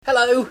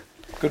Hello.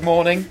 Good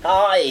morning.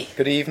 Hi.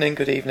 Good evening.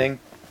 Good evening.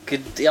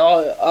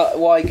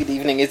 Why good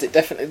evening? Is it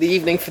definitely the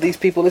evening for these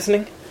people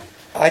listening?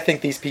 I think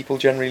these people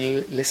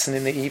generally listen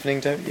in the evening,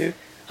 don't you?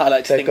 I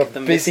like to They've think got of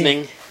them busy,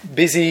 listening.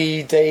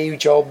 busy day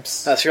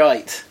jobs. That's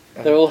right.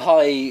 They're all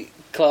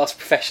high-class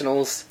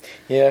professionals.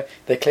 Yeah,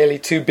 they're clearly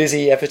too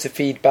busy ever to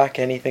feed back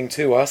anything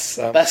to us.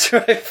 That's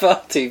right,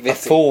 far too A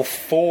busy. full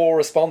 4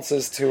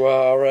 responses to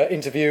our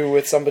interview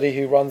with somebody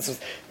who runs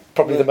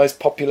probably the most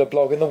popular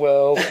blog in the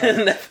world.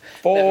 Never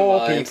 4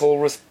 mind.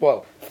 people,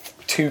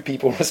 2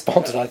 people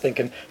responded, I think,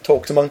 and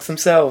talked amongst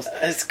themselves.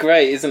 It's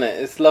great, isn't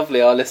it? It's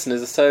lovely. Our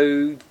listeners are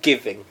so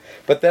giving.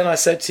 But then I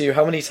said to you,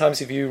 how many times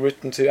have you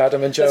written to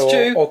Adam and That's Joe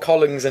true. or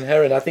Collins and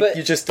Heron? I think But-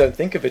 you just don't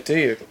think of it, do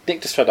you?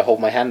 Nick just tried to hold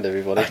my hand,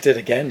 everybody. I did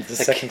again, the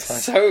second time.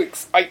 So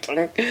exciting.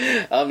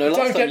 No, Don't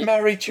last get time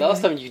married, Julie.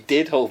 Last time you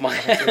did hold my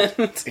hand.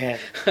 Yeah,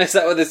 Is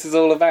that what this is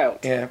all about?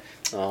 yeah.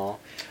 Oh.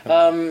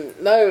 I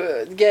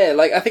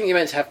think you're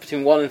meant to have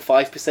between 1 and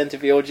 5% of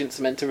the audience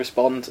are meant to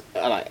respond,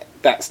 and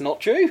that's not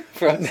true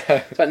for us. No.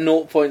 It's about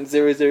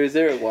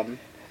 0.0001.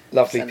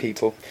 Lovely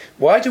people.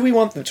 Why do we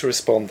want them to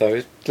respond,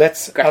 though?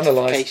 Let's analyse.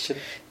 Gratification.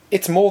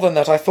 It's more than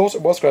that. I thought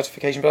it was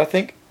gratification, but I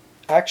think,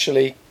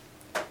 actually,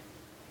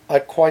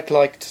 I'd quite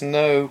like to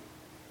know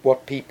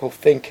what people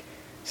think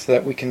so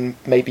that we can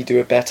maybe do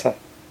it better.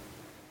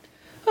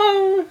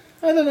 Oh,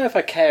 I don't know if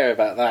I care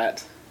about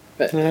that,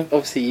 but No.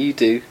 obviously you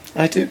do.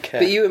 I do care.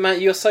 But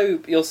you're so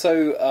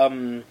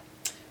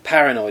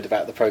paranoid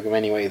about the program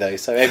anyway, though.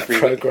 So every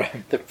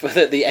Programme.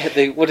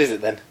 the what is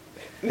it then?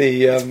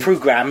 The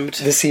Programmed.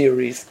 the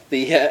series.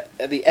 The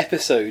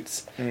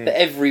episodes that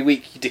every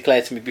week you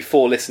declare to me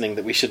before listening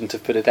that we shouldn't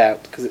have put it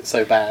out because it's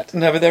so bad.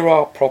 No, but there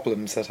are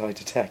problems that I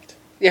detect.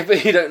 Yeah,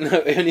 but you don't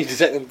know. You only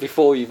detect them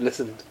before you've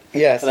listened,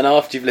 Yes. and then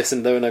after you've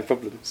listened, there are no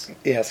problems.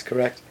 Yes,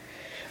 correct.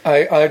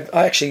 I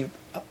actually,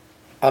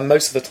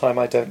 most of the time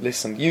I don't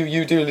listen.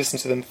 You do listen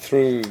to them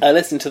through. I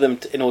listen to them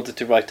in order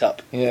to write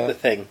up Yeah. the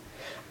thing.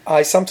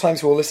 I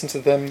sometimes will listen to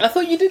them. I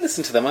thought you did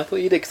listen to them. I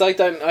thought you did because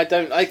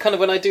I kind of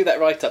when I do that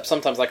write up,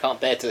 sometimes I can't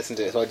bear to listen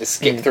to it, so I just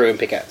skip through and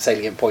pick out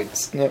salient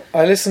points. No,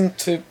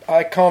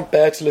 I can't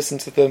bear to listen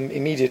to them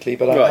immediately,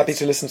 but I'm Right. happy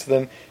to listen to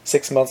them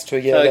 6 months to a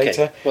year Okay.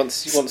 later.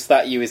 Once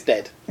that you is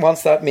dead.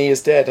 Once that me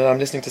is dead and I'm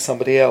listening to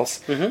somebody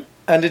else. Mhm.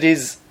 And it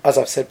is, as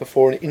I've said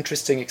before, an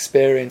interesting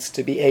experience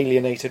to be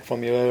alienated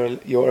from your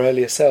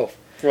earlier self.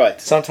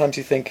 Right. Sometimes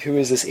you think, who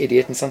is this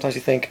idiot? And sometimes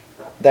you think,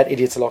 that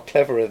idiot's a lot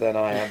cleverer than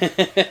I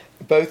am.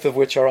 Both of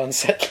which are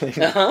unsettling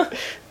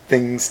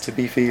things to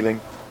be feeling.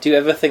 Do you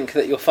ever think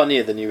that you're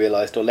funnier than you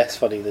realised, or less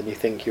funny than you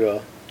think you are?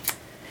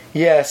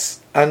 Yes,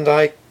 and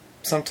I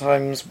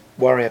sometimes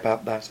worry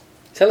about that.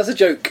 Tell us a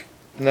joke.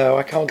 No,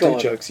 I can't Go do on.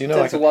 jokes. You know,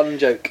 Tell I us can... one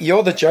joke.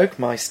 You're the joke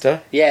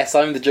meister. Yes,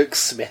 I'm the joke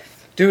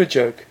smith. Do a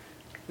joke.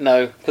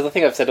 No, because I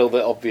think I've said all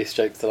the obvious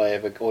jokes that I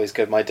ever always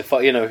go. My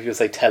default, you know, if you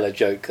say tell a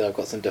joke, I've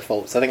got some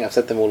defaults. I think I've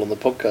said them all on the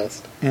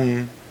podcast.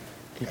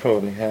 You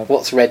probably have.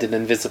 What's red and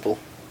invisible?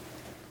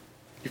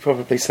 You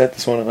probably said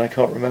this one and I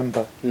can't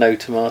remember. No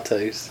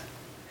tomatoes.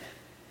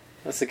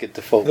 That's a good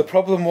default. The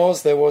problem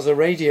was there was a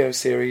radio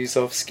series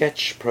of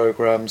sketch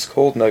programs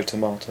called No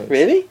Tomatoes.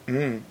 Really?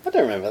 Mm. I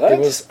don't remember that. It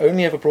was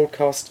only ever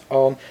broadcast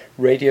on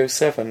Radio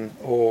 7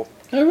 or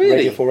Oh, really?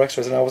 Radio 4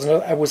 Extras, and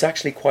I was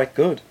actually quite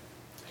good.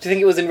 Do you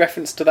think it was in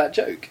reference to that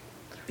joke?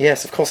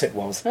 Yes, of course it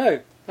was. No,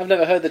 I've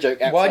never heard the joke.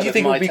 Why do you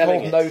think it my would be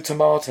telling called it. No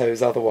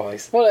Tomatoes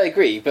otherwise? Well, I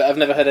agree, but I've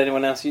never heard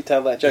anyone else you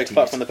tell that joke Idiot.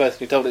 apart from the person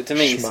who told it to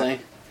me. Schmuck.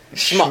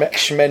 So, Schmuck.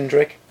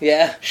 Schmendrick.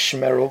 Yeah,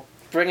 Schmerl.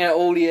 bring out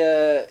all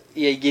your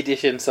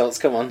Yiddish insults.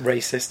 Come on.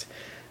 Racist.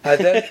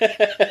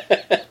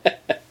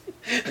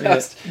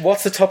 Yes.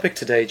 What's the topic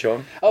today,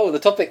 John? Oh, the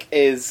topic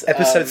is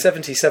Episode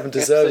 77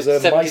 deserves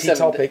episode a mighty 77,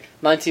 topic.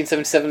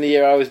 1977, the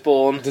year I was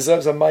born.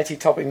 Deserves a mighty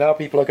topic. Now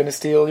people are going to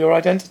steal your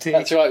identity.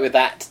 That's right, with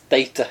that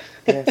data,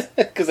 Yes.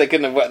 because they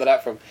couldn't have worked that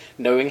out from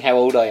knowing how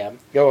old I am.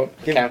 Go on.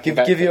 Counting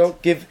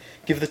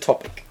Give the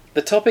topic.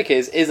 The topic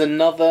is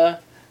another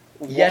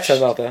Yet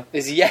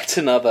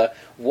another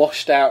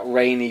washed out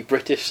rainy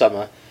British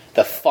summer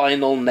the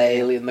final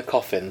nail in the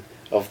coffin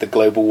of the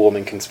global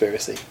warming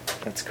conspiracy.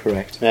 That's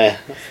correct. Yeah.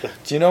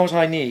 Do you know what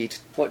I need?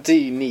 What do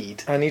you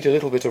need? I need a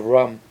little bit of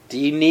rum. Do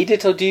you need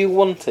it or do you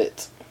want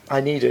it? I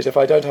need it. If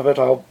I don't have it,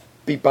 I'll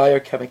be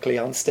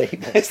biochemically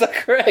unstable. Is that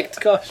correct?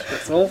 Gosh,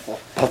 that's awful.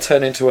 I'll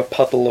turn into a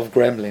puddle of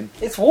gremlin.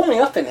 It's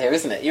warming up in here,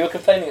 isn't it? You were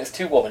complaining it was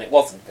too warm and it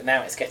wasn't, but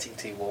now it's getting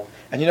too warm.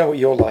 And you know what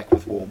you're like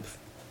with warmth.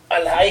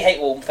 I hate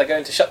warmth. I go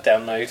into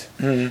shutdown mode.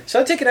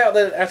 Shall I take it out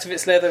of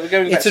its leather? We're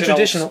going back It's a to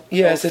traditional. Old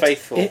Yes,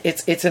 faithful.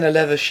 it's in a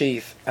leather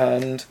sheath,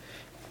 and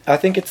I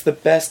think it's the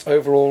best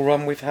overall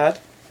rum we've had.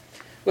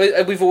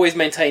 Well, we've always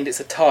maintained it's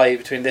a tie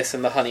between this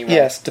and the honey rum.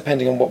 Yes,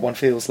 depending on what one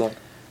feels like.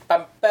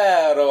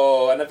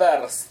 Pampero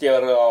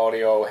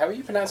anniversario. How are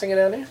you pronouncing it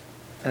earlier?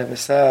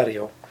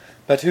 Anniversario.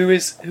 But who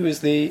is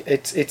the?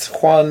 It's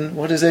Juan.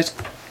 What is it?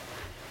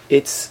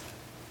 It's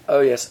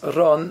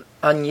Ron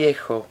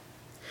Añejo.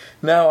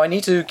 Now I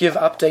need to give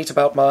update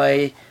about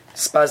my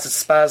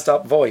spazzed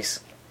up voice,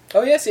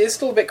 Oh yes, it is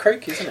still a bit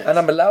croaky, isn't it? and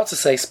I'm allowed to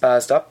say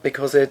spazzed up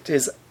because it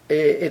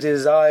it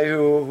is I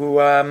who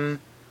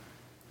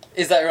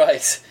Is that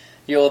right?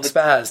 You're the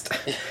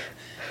spazzed.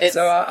 It's,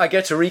 So I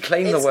get to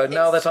reclaim the word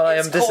now that I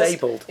am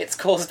disabled. It's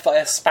caused by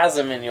a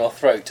spasm in your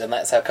throat, and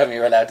that's how come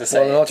you're allowed to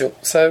say Well, it. nodule.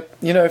 So,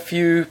 a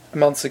few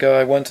months ago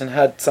I went and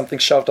had something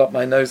shoved up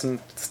my nose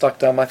and stuck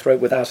down my throat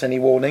without any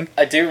warning.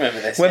 I do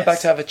remember this. Went yes. back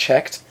to have it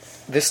checked.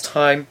 This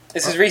time...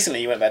 This is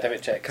recently you went back to have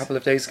it checked. A couple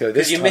of days ago.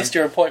 Because you missed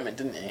your appointment,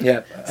 didn't you?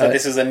 Yeah. So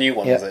this was a new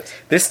one, yeah. was it?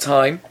 This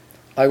time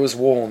I was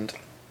warned.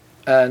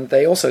 And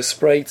they also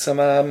sprayed some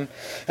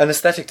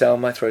anaesthetic down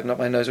my throat, not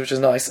my nose, which is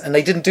nice. And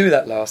they didn't do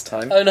that last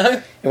time. Oh,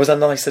 no? It was a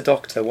nicer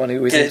doctor, one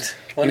who isn't...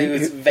 Good. One who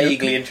was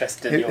vaguely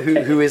interested in your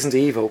who isn't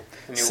evil.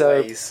 in your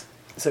ways.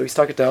 So he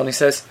stuck it down. He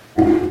said,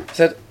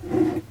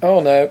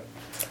 "Oh no,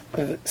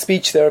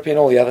 speech therapy and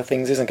all the other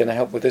things isn't going to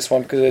help with this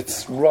one because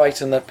it's right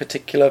in that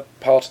particular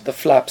part of the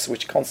flaps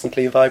which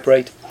constantly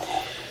vibrate.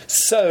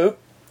 So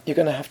you're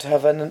going to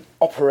have an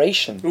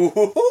operation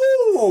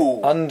Ooh,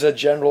 under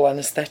general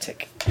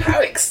anaesthetic,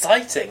 how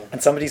exciting!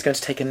 and somebody's going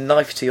to take a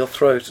knife to your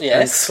throat and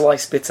Yes.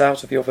 slice bits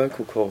out of your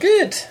vocal cord.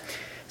 Good.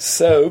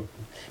 So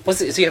Was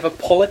it? So you have a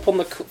polyp on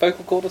the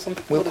vocal cord or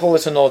something? we'll call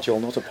it a nodule,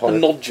 not a a polyp.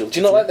 nodule. Do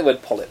you not like the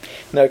word polyp?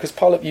 No, because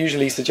polyp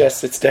usually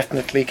suggests it's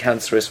definitely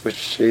cancerous,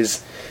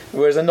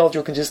 whereas a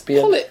nodule can just be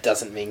Polyp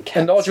doesn't mean a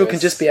cancer. nodule can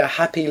just be a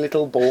happy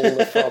little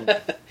ball of fun.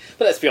 But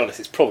let's be honest,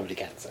 it's probably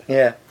cancer.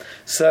 Yeah.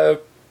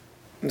 So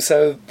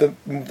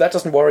that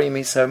doesn't worry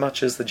me so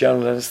much as the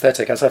general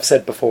anaesthetic. As I've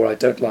said before, I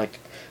don't like.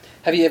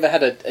 Have you ever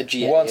had a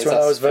GA? Once as when I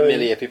us was very-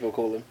 familiar people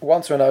call them.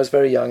 Once when I was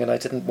very young and I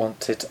didn't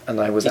want it, and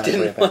I was You angry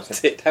didn't about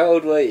want it. How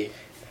old were you?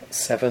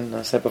 7,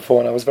 I said before,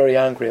 and I was very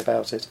angry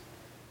about it.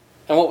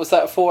 And what was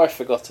that for? I've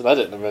forgotten. I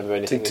don't remember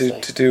anything.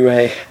 To do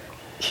a...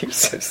 You're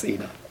so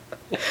senile.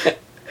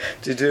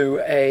 To do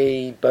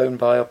a bone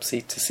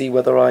biopsy to see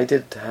whether I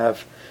did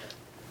have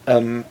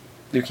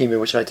leukemia,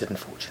 which I did,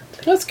 unfortunately.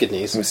 That's good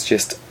news. It was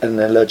just an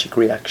allergic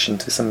reaction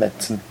to some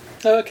medicine.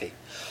 Oh, okay.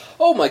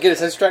 Oh my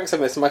goodness, I just drank some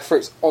of this and my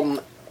throat's on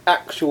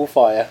actual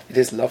fire. It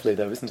is lovely,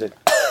 though, isn't it?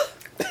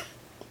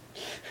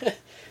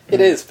 It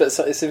is, but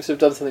it seems to have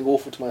done something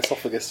awful to my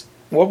esophagus.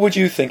 What would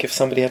you think if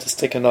somebody had to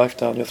stick a knife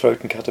down your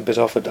throat and cut a bit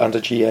off it under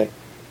GA?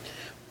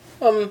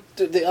 Are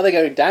they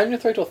going down your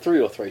throat or through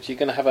your throat? Are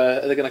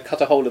they going to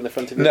cut a hole in the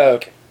front of your No.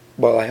 neck?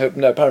 Well, I hope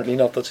no. Apparently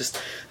not. They'll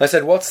just. I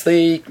said, what's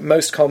the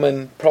most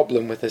common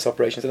problem with this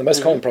operation? So the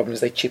most common problem is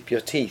they chip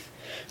your teeth.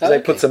 So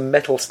they put some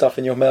metal stuff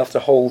in your mouth to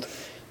hold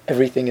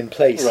everything in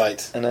place.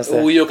 Right. And as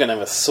oh, you're going to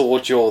have a sore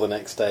jaw the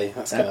next day.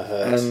 That's going to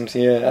hurt.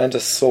 And a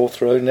sore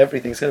throat and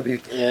everything. It's going to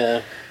be.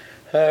 Yeah.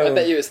 I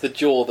bet you it's the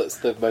jaw that's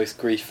the most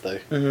grief, though.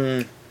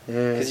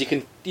 Because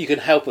you can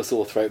help a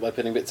sore throat by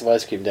putting bits of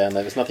ice cream down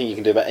there. There's nothing you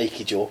can do about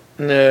achy jaw.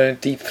 No,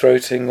 deep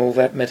throating, all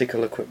that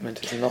medical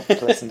equipment is not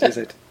pleasant, is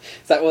it?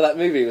 Is that what that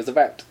movie was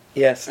about?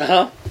 Yes.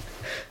 Uh-huh.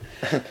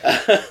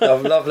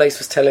 Lovelace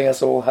was telling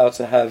us all how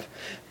to have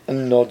a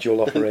nodule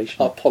operation.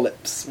 Our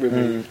polyps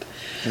removed.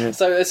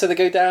 So they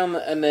go down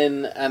and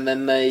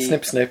then they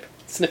Snip.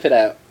 snip it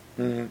out.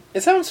 Mm.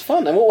 It sounds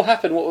fun. And what will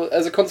happen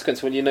as a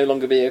consequence when you no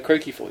longer be a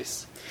croaky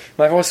voice?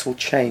 My voice will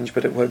change,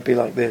 but it won't be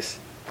like this.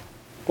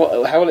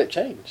 How will it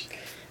change?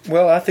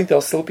 Well, I think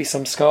there'll still be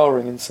some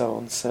scarring and so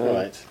on. So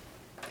Right.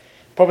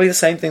 probably the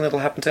same thing that'll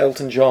happen to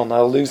Elton John.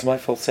 I'll lose my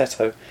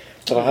falsetto,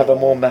 but I'll have a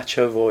more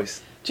macho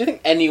voice. Do you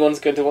think anyone's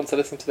going to want to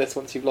listen to this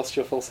once you've lost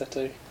your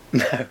falsetto?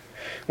 No.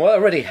 Well, I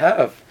already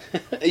have.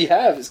 You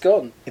have. It's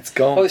gone. It's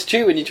gone. Oh, it's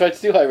true. When you try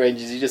to do high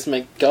ranges, you just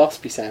make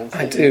gaspy sounds.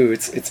 I don't you? do.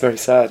 It's very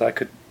sad.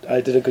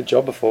 I did a good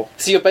job before.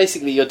 So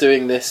you're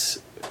doing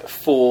this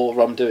for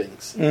Rum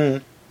Doings.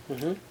 Mm.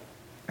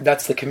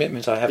 That's the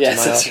commitment I have Yes,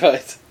 to my that's art,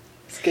 right.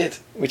 It's good.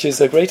 which is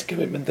a greater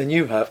commitment than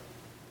you have.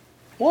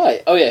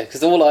 Why? Oh yeah,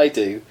 because all I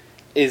do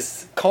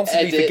is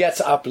Constantly edit. forget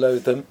to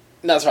upload them.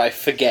 That's right. I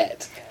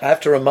forget. I have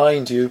to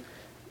remind you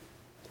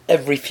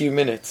every few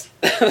minutes.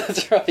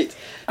 That's right.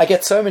 I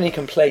get so many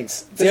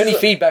complaints. The This only is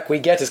a- feedback we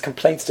get is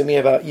complaints to me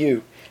about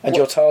you and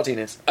your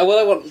tardiness. And what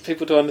I want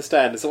people to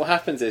understand is that what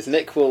happens is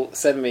Nick will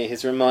send me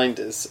his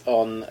reminders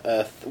on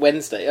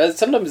Wednesday,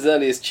 sometimes as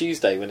early as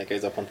Tuesday when it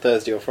goes up on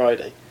Thursday or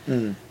Friday.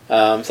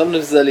 Sometimes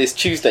as early as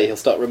Tuesday he'll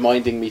start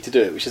reminding me to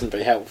do it, which isn't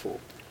very helpful.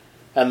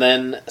 And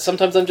then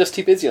sometimes I'm just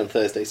too busy on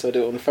Thursday, so I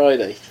do it on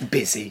Friday.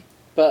 Busy.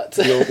 But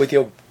with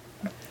your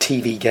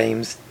TV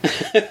games.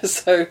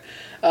 so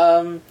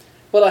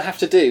what I have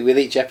to do with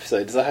each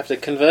episode is I have to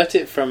convert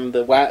it from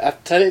the WAV, I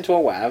have to turn it into a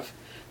WAV,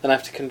 then I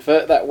have to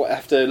convert that, I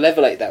have to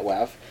levelate that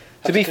WAV.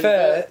 To be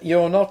fair,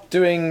 you're not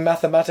doing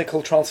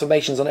mathematical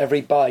transformations on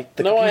every byte.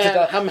 The No, I computer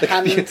am. does- I'm the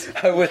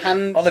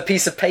computer- on a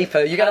piece of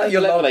paper. You get out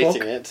your levelating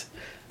logbook. it,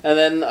 and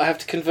then I have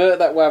to convert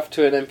that WAV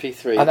to an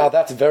MP3. And now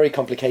that's very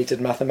complicated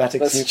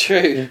mathematics. That's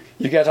true.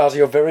 You get out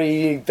your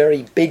very,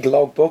 very big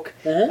logbook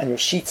and your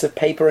sheets of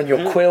paper and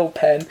your quill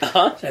pen.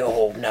 Say,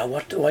 oh, now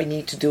what do I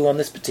need to do on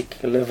this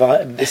particular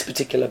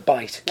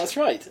byte? That's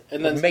right.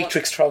 And What then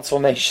matrix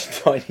transformation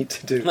do I need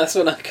to do? that's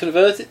when I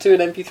convert it to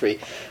an MP3,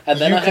 and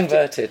then You I have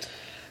convert it.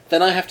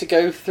 Then I have to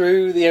go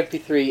through the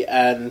MP3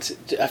 and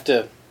have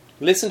to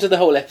listen to the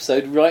whole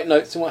episode, write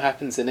notes on what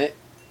happens in it,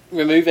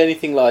 remove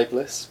anything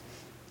libelous.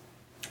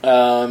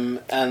 And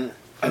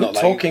not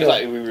talking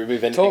like we remove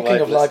anything talking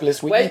libelous. of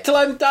libelous, wait till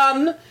I'm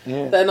done.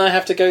 Yeah. Then I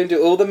have to go and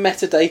do all the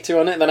metadata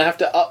on it. Then I have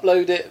to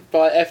upload it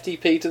by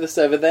FTP to the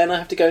server. Then I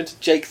have to go into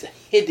Jake's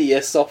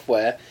hideous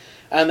software,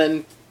 and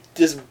then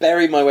just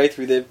bury my way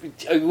through the.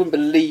 You wouldn't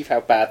believe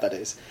how bad that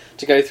is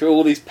to go through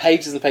all these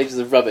pages and pages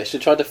of rubbish to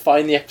try to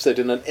find the episode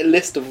in a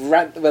list of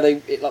where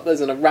it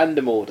uploads in a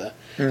random order.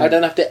 I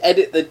then have to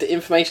edit the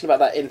information about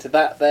that into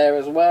that there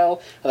as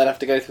well, and then have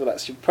to go through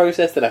that stupid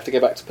process. Then I have to go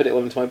back to put it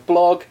all into my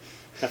blog.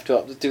 I have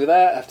to do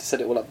that. I have to set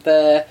it all up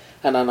there,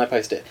 and then I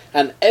post it.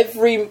 And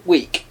every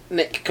week,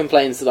 Nick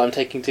complains that I'm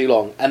taking too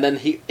long, and then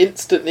he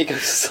instantly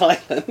goes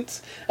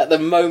silent at the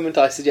moment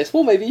I suggest,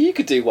 well, maybe you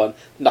could do one.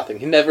 Nothing.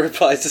 He never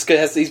replies, just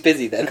because he's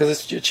busy then. Because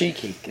it's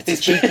cheeky.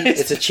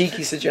 It's a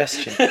cheeky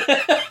suggestion.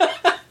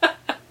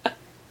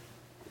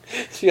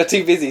 So you're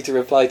too busy to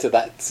reply to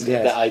that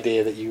Yes. that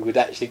idea that you would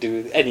actually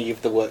do any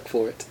of the work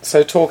for it.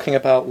 So talking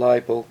about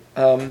libel,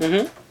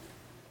 mobile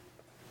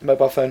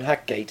phone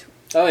hackgate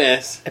Oh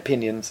yes.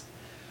 opinions.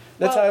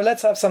 Well-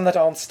 Let's have some that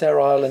aren't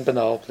sterile and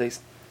banal, please.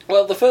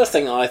 Well, the first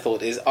thing I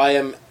thought is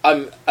I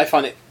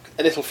find it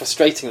a little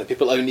frustrating that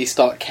people only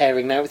start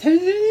caring now with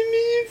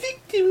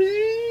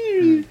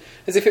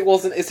as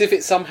if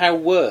it's somehow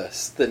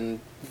worse than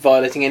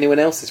violating anyone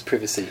else's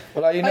privacy.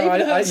 Well,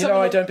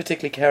 I don't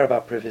particularly care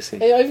about privacy.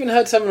 I even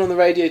heard someone on the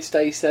radio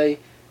today say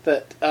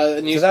that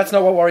So that's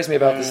not what worries me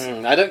about this.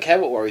 I don't care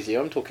what worries you.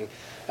 I'm talking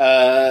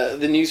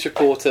the news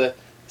reporter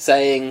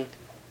saying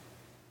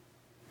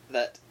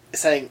that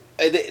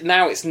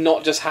now it's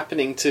not just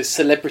happening to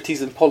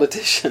celebrities and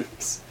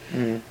politicians.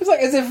 It's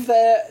like as if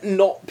they're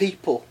not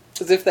people,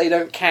 as if they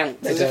don't count,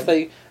 if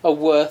they are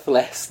worth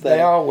less than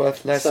They are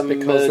worth less some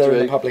because they're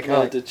in the public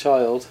eye. murdered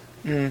child.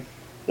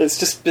 It's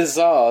just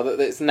bizarre that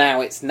it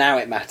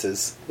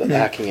matters that they're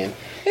hacking in.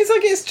 It's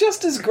like it's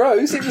just as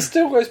gross. It was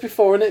still gross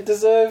before, and it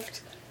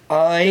deserved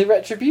the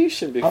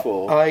retribution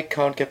before. I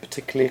can't get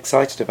particularly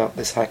excited about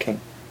this hacking.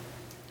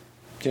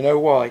 Do you know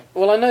why?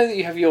 Well, I know that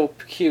you have your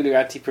peculiar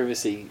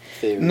anti-privacy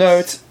theories.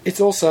 No,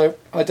 it's also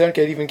I don't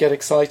even get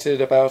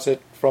excited about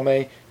it from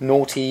a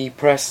naughty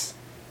press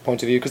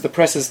point of view, because the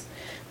press has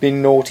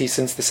been naughty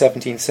since the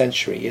 17th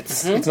century.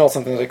 It's not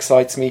something that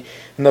excites me,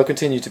 and they'll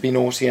continue to be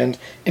naughty. And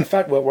in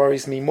fact, what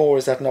worries me more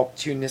is that an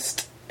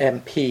opportunist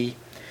MP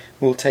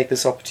will take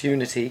this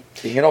opportunity,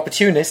 being an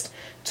opportunist,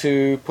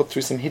 to put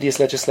through some hideous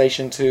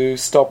legislation to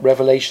stop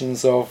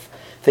revelations of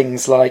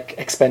things like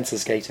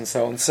Expenses Gate and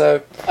so on.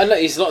 So I know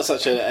it's not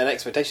such an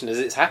expectation as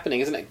it's happening,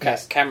 isn't it?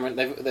 Cameron,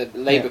 the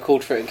Labour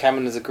called for it, and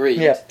Cameron has agreed.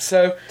 Yeah.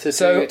 So to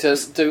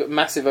do a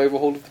massive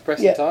overhaul of the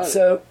press entirely.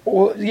 So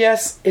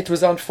yes, it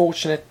was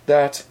unfortunate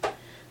that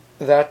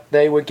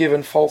they were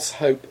given false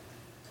hope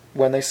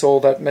when they saw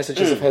that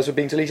messages of hers were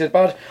being deleted.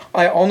 But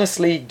I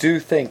honestly do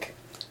think,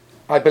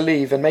 I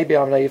believe, and maybe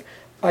I'm naive,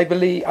 I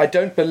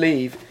don't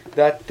believe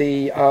that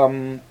the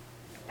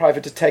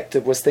private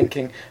detective was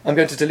thinking, I'm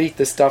going to delete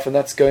this stuff and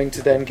that's going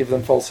to then give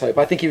them false hope.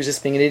 I think he was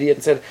just being an idiot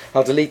and said,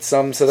 I'll delete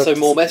some so that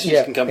more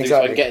messages can come through so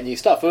I can exactly. get new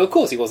stuff. Well, of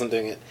course he wasn't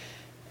doing it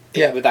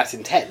with that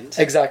intent.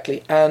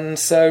 Exactly. And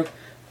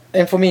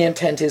for me,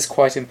 intent is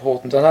quite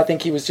important. And I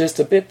think he was just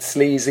a bit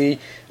sleazy,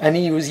 and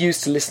he was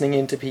used to listening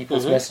into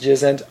people's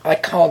messages, and I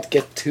can't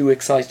get too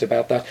excited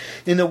about that.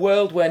 In a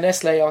world where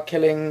Nestle are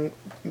killing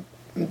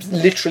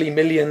literally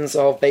millions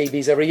of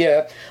babies every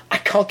year, I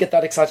can't get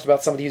that excited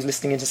about somebody who's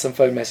listening into some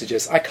phone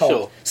messages. I can't.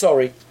 Sure.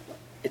 Sorry.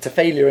 It's a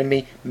failure in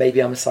me. Maybe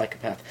I'm a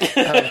psychopath.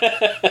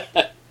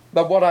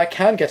 But what I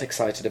can get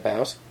excited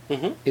about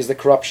is the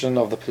corruption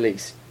of the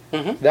police.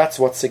 That's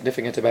what's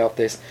significant about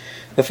this.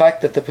 The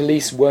fact that the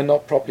police were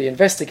not properly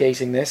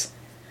investigating this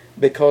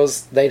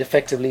because they'd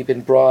effectively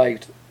been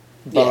bribed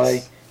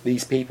by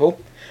these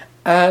people,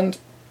 and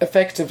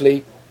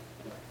effectively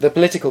the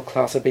political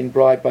class have been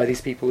bribed by these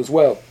people as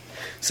well.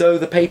 So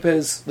the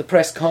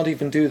press can't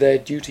even do their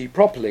duty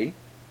properly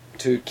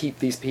to keep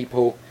these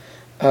people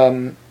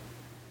in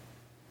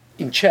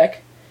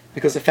check,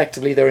 because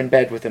effectively they're in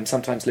bed with them,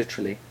 sometimes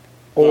literally.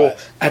 Or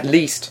at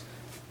least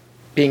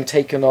being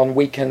taken on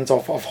weekends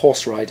of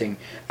horse riding.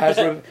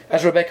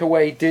 As Rebecca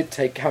Wade did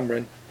take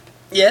Cameron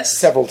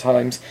several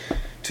times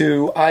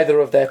to either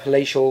of their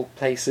palatial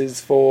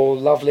places for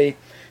lovely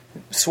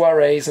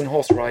soirees and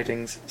horse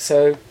ridings.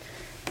 So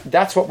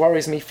that's what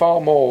worries me far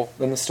more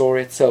than the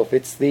story itself.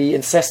 It's the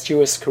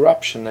incestuous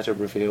corruption that it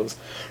reveals,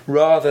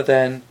 rather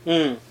than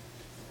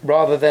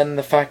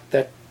the fact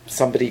that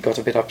somebody got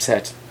a bit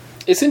upset.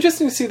 It's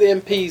interesting to see the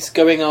MPs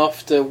going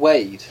after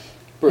Wade.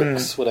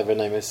 Brooks, whatever her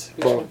name is.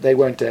 Well, they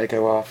won't dare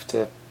go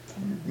after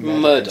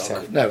Murdoch.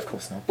 himself. No, of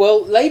course not.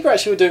 Well, Labour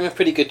actually were doing a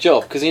pretty good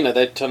job, because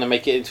they're trying to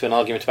make it into an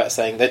argument about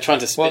saying they're trying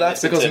to spin Well,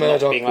 that's this because into not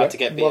Murdoch. being allowed to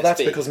get BSB. Well,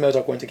 that's because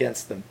Murdoch went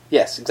against them.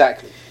 Yes,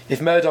 exactly. If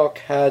Murdoch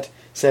had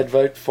said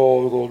vote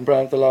for Gordon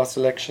Brown at the last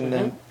election,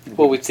 then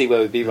well, we'd see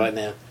where we'd be right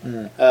now.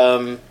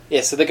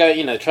 So they're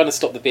going, trying to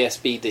stop the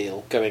BSB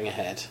deal going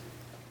ahead.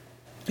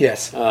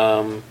 Yes.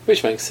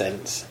 Which makes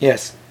sense.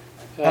 Yes.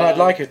 And I'd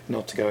like it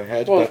not to go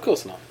ahead. Well, but of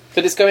course not.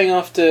 But it's going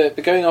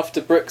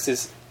after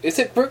Brooks's Is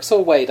it Brooks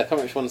or Wade? I can't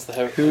remember which one's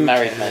her Who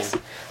married cares?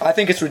 name. I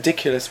think it's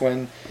ridiculous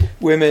when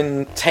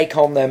women take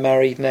on their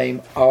married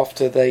name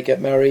after they get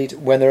married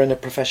when they're in a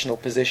professional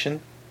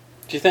position.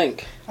 Do you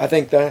think? I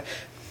think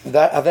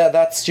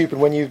that's stupid.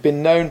 When you've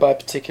been known by a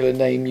particular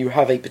name, you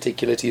have a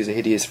particular, to use a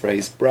hideous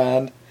phrase,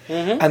 brand,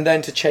 and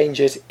then to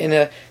change it in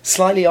a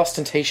slightly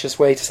ostentatious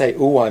way to say,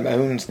 "Oh, I'm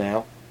owned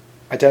now."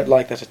 I don't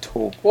like that at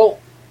all. Well,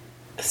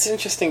 it's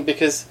interesting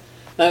because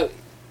now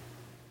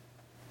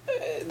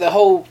the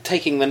whole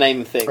taking the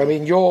name thing. I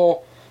mean,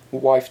 your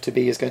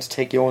wife-to-be is going to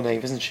take your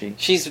name, isn't she?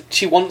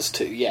 She wants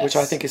to, yes. Which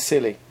I think is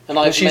silly. And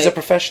well, she's a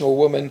professional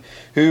woman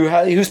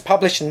who's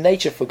published in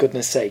Nature, for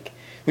goodness sake,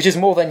 which is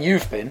more than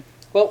you've been.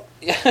 Well,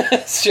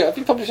 yeah, sure. I've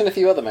been published in a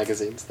few other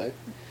magazines, though.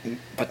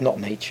 But not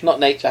Nature. Not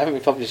Nature. I haven't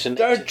been published in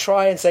Nature. Don't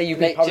try and say you've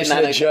been published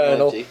in a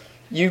journal.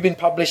 You've been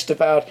published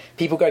about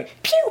people going,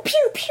 pew,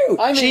 pew, pew.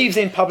 She's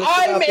been published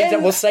about things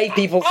that will save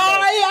people's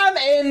lives. I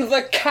am in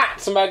the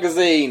Cat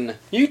magazine.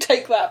 You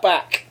take that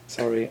back.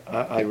 Sorry,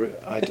 I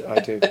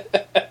do.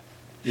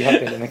 You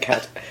have been in the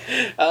Cat.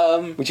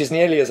 Which is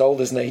nearly as old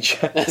as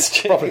Nature. That's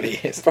true. Probably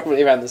is.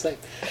 Probably around the same.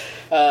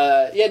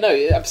 Yeah,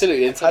 no,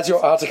 absolutely. Has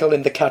your article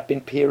in the Cat been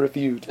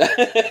peer-reviewed?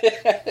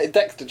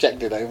 Dexter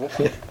checked it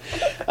over.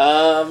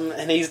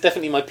 And he's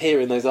definitely my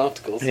peer in those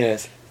articles.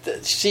 Yes.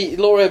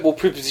 Laura will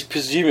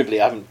presumably,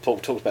 I haven't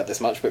talked about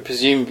this much, but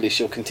presumably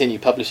she'll continue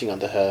publishing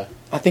under her.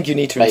 I think you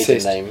need to maiden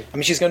insist. Name. I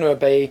mean, she's going to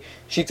obey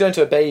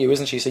you,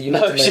 isn't she? So you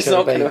need to make she's her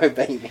not obey going to you.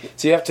 obey me.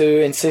 So you have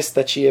to insist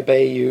that she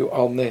obey you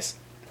on this.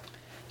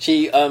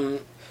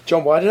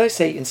 John, why did I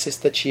say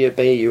insist that she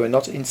obey you and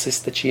not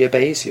insist that she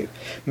obeys you?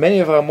 Many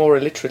of our more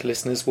illiterate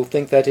listeners will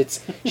think that it's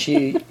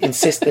she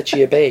insists that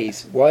she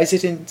obeys. Why is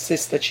it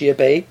insist that she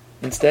obey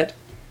instead?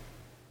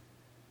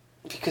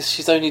 Because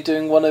she's only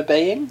doing one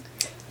obeying?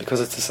 Because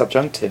it's the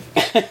subjunctive.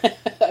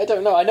 I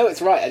don't know. I know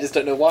it's right. I just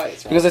don't know why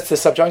it's right. Because it's the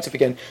subjunctive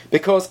again.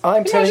 Because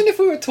Imagine if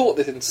we were taught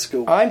this in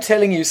school. I'm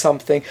telling you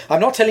something.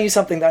 I'm not telling you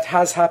something that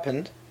has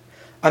happened.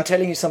 I'm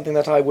telling you something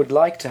that I would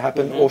like to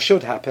happen or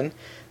should happen.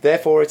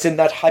 Therefore, it's in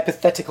that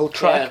hypothetical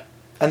track. Yeah.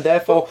 And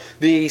therefore,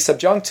 the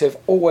subjunctive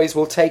always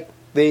will take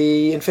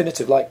the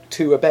infinitive, like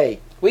to obey.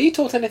 Were you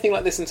taught anything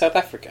like this in South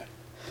Africa?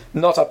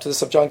 Not up to the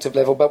subjunctive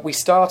level, but we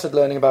started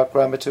learning about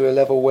grammar to a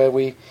level where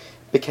we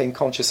became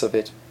conscious of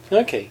it.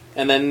 Okay.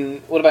 And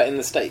then, what about in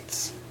the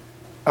States?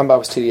 I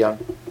was too young.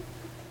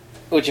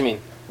 What do you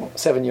mean?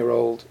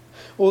 7-year-old.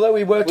 Although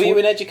we were... Were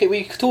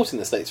you taught in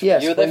the States?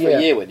 Yes. You were there for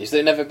a year, weren't you?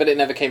 So but it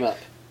never came up?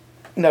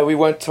 No, we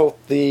weren't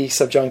taught the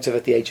subjunctive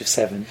at the age of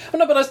 7. Oh,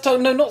 no, but I was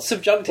told, no, not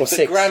subjunctive, or but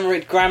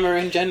 6. grammar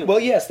in general. Well,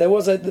 yes, there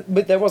was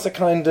a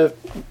kind of...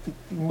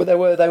 They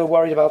were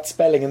worried about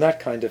spelling and that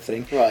kind of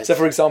thing. Right. So,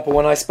 for example,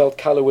 when I spelled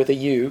colour with a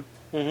U,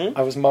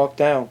 I was marked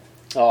down.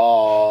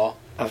 Aww.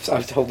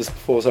 I've told this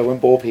before, so I won't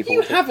bore people.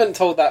 You haven't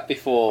told that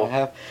before. I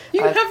have.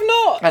 You have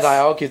not! And I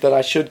argued that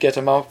I should get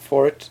a mark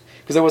for it,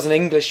 because there was an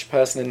English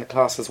person in the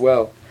class as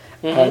well,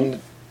 and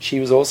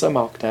she was also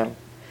marked down.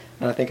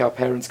 And I think our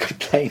parents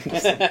complained.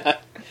 I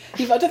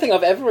don't think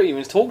I've ever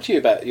even talked to you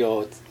about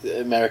your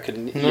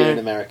American year in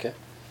America.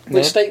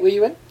 Which state were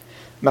you in?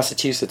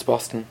 Massachusetts,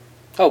 Boston.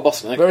 Oh,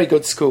 Boston. Okay. Very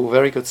good school,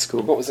 very good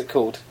school. What was it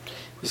called?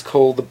 It was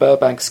called the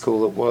Burbank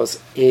School. It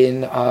was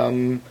in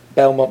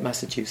Belmont,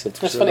 Massachusetts.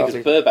 That's funny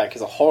because Burbank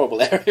is a horrible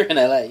area in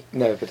LA.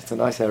 No, but it's a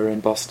nice area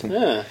in Boston.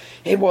 Yeah.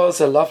 It was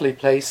a lovely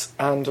place,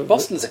 and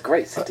Boston's a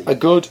great city. A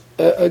good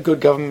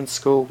government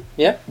school.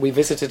 Yeah. We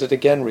visited it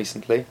again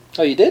recently.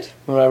 Oh, you did?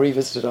 When I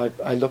revisited,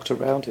 I looked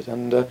around it,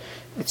 and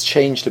it's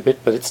changed a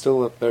bit, but it's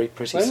still a very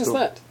pretty school. When was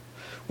that?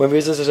 When we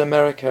visited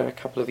America a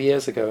couple of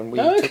years ago, and we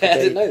took a day, I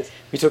didn't know this.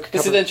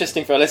 This is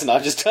interesting for a listener.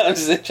 I'm just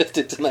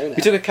interested to know now.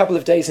 We took a couple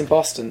of days in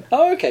Boston.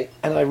 Oh, okay.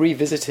 And I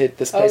revisited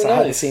this place I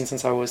hadn't seen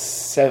since I was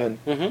 7.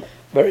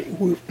 Very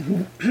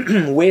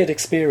weird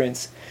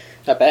experience.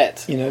 I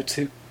bet. You know,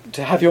 to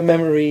have your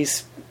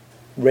memories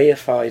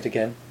reified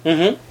again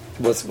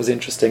was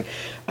interesting,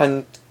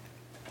 and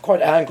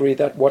quite angry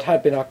that what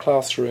had been our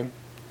classroom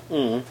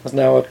was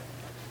now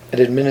an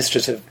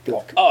administrative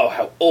block. Oh,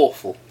 how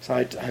awful! So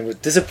I was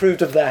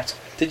disapproved of that.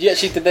 Did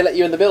they let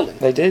you in the building?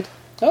 They did.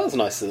 Oh, that was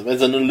nice of them.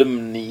 As an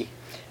alumni.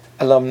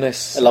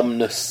 Alumnus.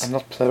 I'm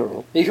not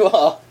plural. You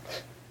are.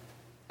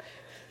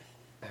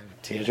 Oh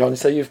dear, John.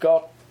 So you've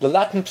got the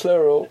Latin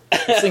plural,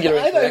 singular.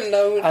 I don't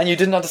know. And you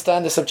didn't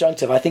understand the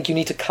subjunctive. I think you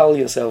need to cull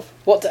yourself.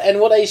 What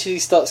age did you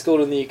start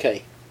school in the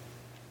UK?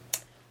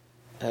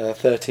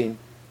 13.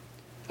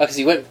 Oh, because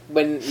you went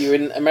when you were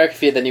in America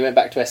for a year, then you went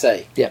back to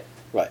SA. Yeah.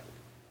 Right.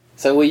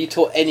 So were you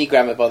taught any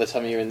grammar by the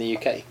time you were in the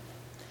UK?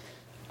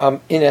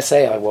 In SA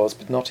I was,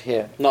 but not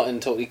here. Not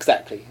until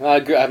exactly.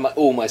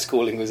 All my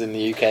schooling was in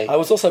the UK. I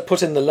was also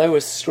put in the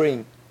lowest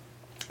stream.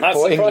 That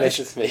for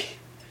surprises English. me.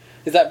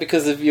 Is that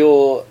because of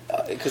your...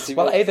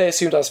 Well, A, they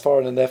assumed I was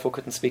foreign and therefore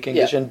couldn't speak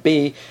English, and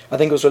B, I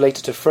think it was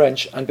related to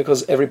French, and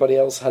because everybody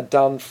else had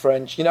done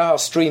French. You know how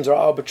streams are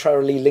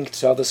arbitrarily linked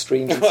to other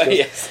streams and stuff?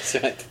 Yes,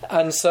 that's right.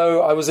 And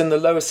so I was in the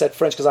lowest set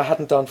French because I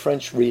hadn't done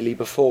French really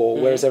before,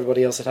 whereas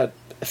everybody else had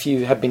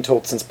been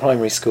taught since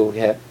primary school,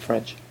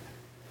 French.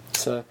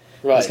 So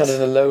It Right. was kind of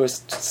the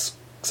lowest.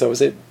 So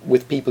was it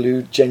with people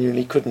who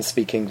genuinely couldn't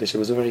speak English? It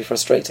was a very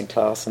frustrating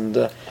class,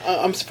 and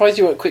I'm surprised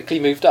you weren't quickly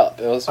moved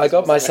up. I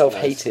got myself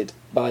recognised. hated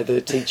by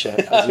the teacher.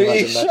 As Oh, you might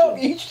you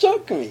imagine.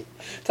 shock me.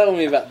 Tell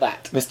me about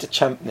that. Mr.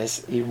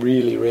 Champness, he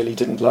really, really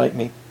didn't like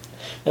me.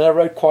 And I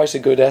wrote quite a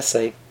good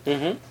essay.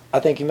 Mm-hmm. I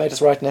think he made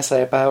us write an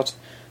essay about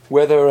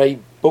whether a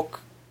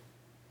book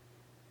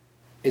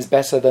is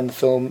better than the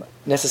film,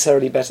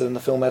 necessarily better than the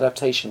film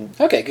adaptation.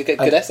 Okay, good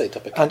essay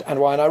topic. And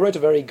why? And I wrote a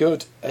very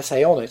good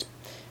essay on it.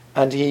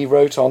 And he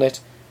wrote on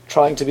it,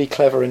 trying to be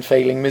clever and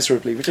failing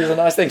miserably, which is a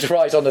nice thing to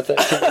write on a thing.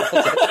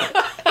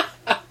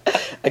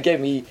 It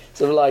gave me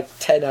sort of like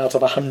 10 out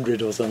of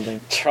 100 or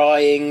something.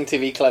 Trying to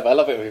be clever. I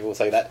love it when people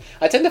say that.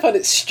 I tend to find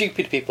it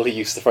stupid people who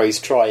use the phrase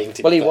trying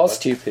to Well, be he clever. was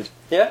stupid.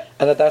 Yeah?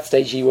 And at that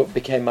stage, he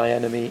became my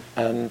enemy,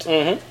 and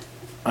Mm-hmm.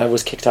 I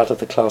was kicked out of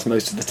the class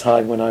most of the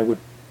time when I would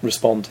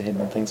respond to him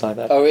and things like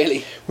that. Oh,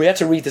 really? We had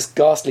to read this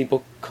ghastly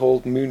book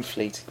called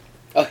Moonfleet.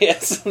 Oh,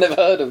 yes. Never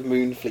heard of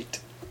Moonfleet.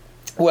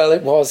 Well,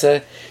 it was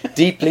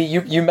deeply...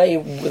 You may...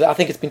 I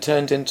think it's been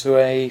turned into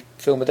a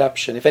film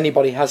adaptation. If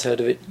anybody has heard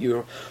of it,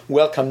 you're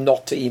welcome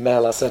not to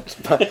email us at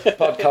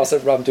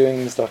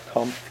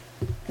podcast@rumdoings.com.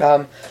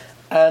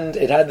 And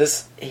it had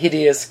this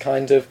hideous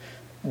kind of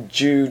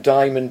Jew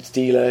diamond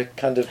dealer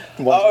kind of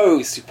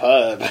Oh,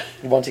 superb.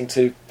 wanting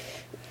to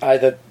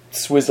either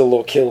swizzle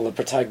or kill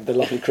the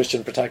lovely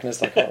Christian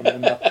protagonist. I can't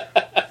remember.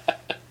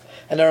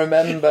 And I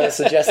remember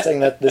suggesting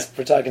that this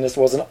protagonist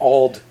was an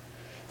odd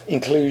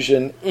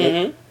inclusion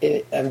in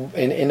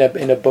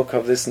a book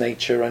of this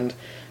nature, and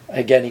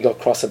again he got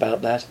cross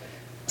about that.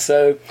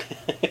 So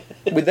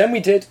then we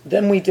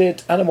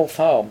did Animal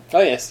Farm, Oh,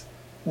 yes.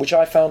 which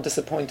I found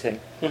disappointing.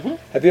 Mm-hmm.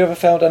 Have you ever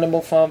found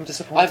Animal Farm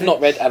disappointing? I've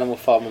not read Animal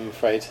Farm, I'm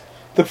afraid.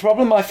 The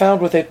problem I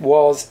found with it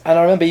was, and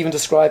I remember even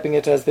describing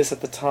it as this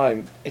at the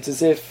time, it's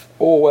as if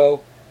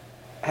Orwell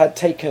had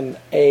taken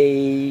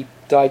a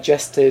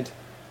digested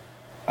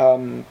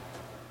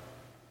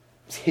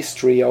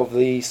history of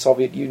the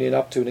Soviet Union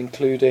up to and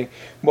including,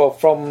 well,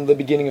 from the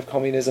beginning of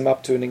communism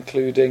up to and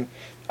including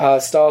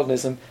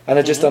Stalinism, and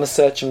had just done a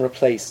search and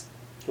replace.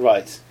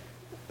 Right.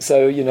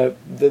 So, you know,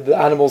 the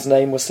animal's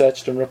name was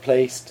searched and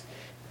replaced.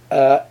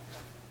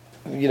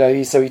 You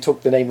know, so he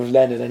took the name of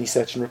Lenin and he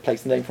searched and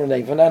replaced the name for a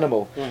name of an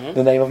animal. Mm-hmm.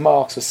 The name of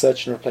Marx was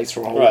searched and replaced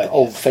for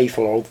old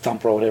Faithful or Old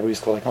Thumper or whatever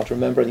he's called. I can't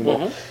remember anymore.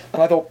 Mm-hmm.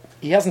 And I thought,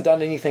 he hasn't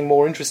done anything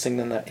more interesting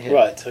than that here.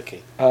 Right,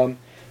 okay. You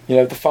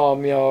know, the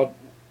farmyard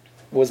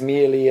was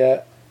merely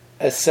a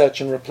search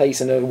and replace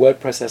in a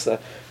word processor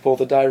for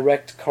the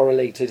direct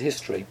correlated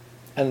history.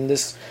 And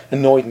this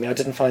annoyed me. I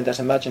didn't find that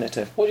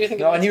imaginative. What do you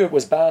think Now, of I knew it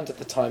was banned at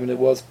the time and it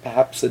was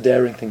perhaps a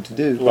daring thing to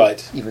do. but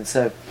Right. Even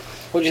so.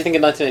 What do you think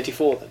of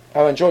 1984, then?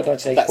 I enjoyed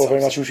 1984 very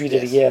That much, sounds- which we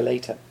did yes. a year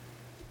later.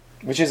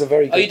 Which is a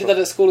very good Oh, you did that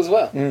at school as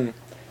well? Mm.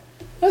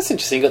 That's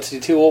interesting. You got to do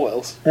two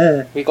Orwells.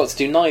 Mm. We got to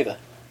do neither.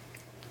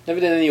 Never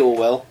did any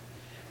Orwell.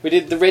 We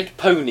did The Red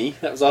Pony.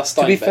 That was our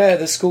Steinbeck. To be fair,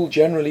 the school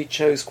generally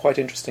chose quite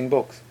interesting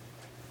books.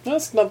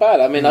 That's not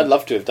bad. I mean, I'd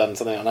love to have done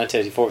something like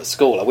 1984 at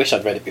school. I wish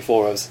I'd read it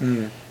before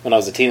when I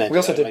was a teenager. We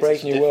also It did makes Brave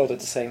such a New difference. World at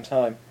the same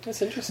time.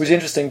 That's It interesting. was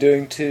interesting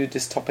doing two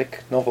dystopic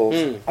novels.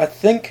 Mm. I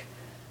think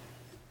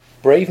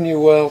Brave New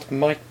World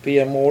might be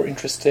a more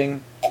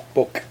interesting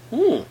book,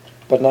 Hmm.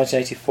 but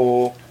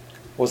 1984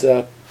 was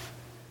it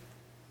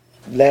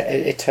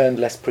turned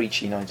less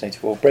preachy.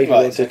 1984. Brave New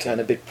Right, World did okay. turn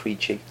a bit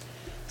preachy.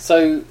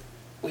 So,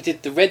 we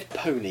did The Red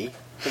Pony.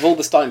 Of all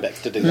the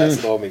Steinbecks to do, that's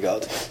the one we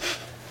got.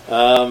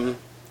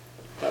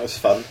 That was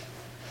fun.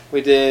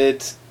 We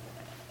did...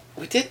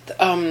 what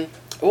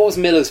was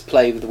Miller's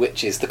play with the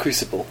witches? The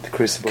Crucible. The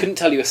Crucible. Couldn't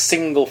tell you a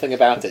single thing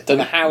about it. Don't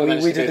know how we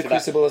managed we to go did the through that.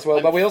 Crucible as well,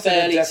 but we also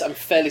did I'm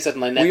fairly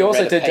certain I never we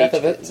also read a did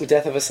page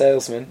Death of a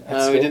Salesman. at No,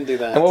 we school. didn't do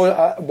that.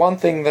 And one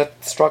thing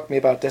that struck me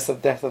about Death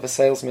of a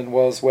Salesman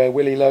was where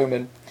Willie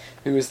Loman,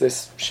 who is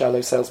this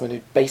shallow salesman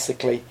who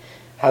basically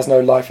has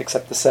no life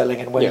except the selling,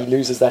 and when Yeah. he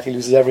loses that, he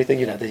loses everything.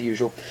 You know, the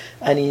usual.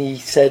 And he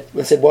said,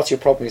 "What's your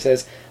problem?"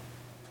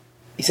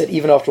 He said,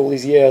 "Even after all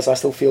these years, I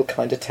still feel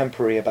kind of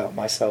temporary about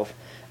myself."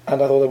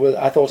 And I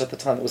thought at the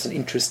time it was an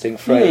interesting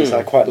phrase.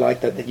 I quite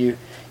like that you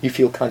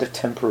feel kind of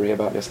temporary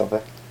about yourself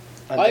there.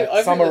 And I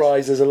that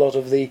summarises a lot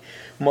of the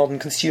modern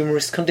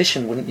consumerist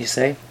condition, wouldn't you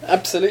say?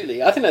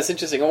 Absolutely. I think that's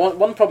interesting.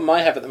 One problem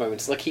I have at the moment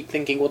is I keep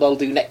thinking what I'll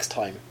do next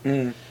time.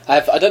 Mm.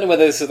 I don't know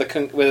whether this is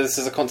whether this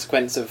is a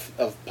consequence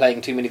of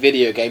playing too many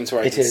video games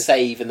where I It can is.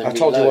 save and then I've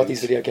told you reload. what these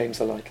video games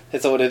are like.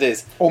 Is that what it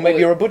is? Or maybe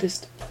you're a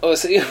Buddhist. Oh,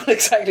 so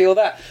exactly all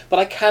that. But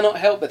I cannot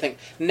help but think,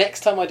 next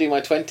time I do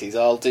my 20s,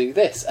 I'll do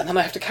this. And then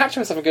I have to catch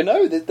myself and go,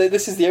 no,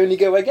 this is the only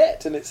go I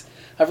get. And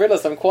I've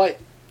realised I'm quite...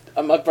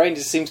 my brain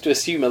just seems to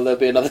assume there'll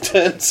be another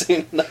turn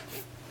soon enough.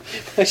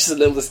 Which is a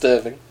little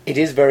disturbing. It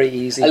is very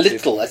easy. A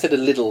little. I said a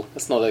little.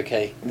 That's not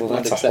okay. Well,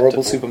 Not that's a horrible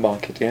acceptable.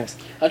 supermarket, yes.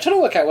 I'm trying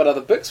to work out what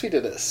other books we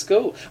did at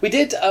school. We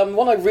did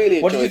one I really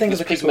enjoyed. What did you think was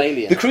of the Crucible?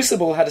 Pygmalion. The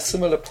Crucible had a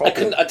similar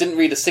problem. I didn't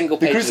read a single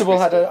page. The Crucible of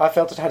the Crucible. I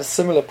felt it had a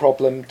similar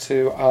problem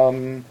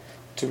to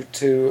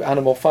to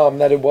Animal Farm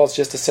that it was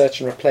just a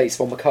search and replace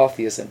for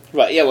McCarthyism.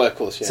 Right, yeah, well, of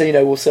course, yeah.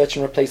 So, we'll search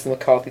and replace the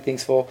McCarthy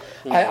things for...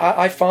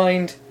 I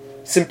find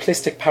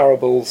simplistic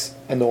parables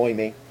annoy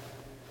me.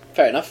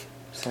 Fair enough.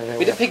 So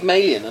we did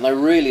Pygmalion, and I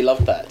really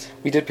loved that.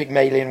 We did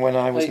Pygmalion when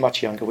I was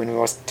much younger, when I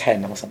was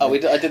 10 or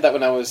something. I did that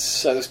when I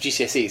was... it was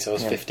GCSE, so I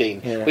was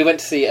 15. Yeah. We went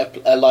to see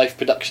a live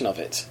production of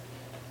it.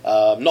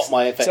 Not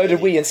my... So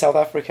did we in South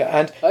Africa.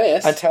 And, oh,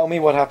 yes. And tell me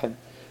what happened.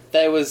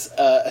 There was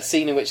a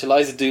scene in which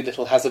Eliza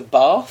Doolittle has a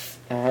bath.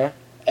 Uh-huh.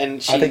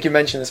 And I think you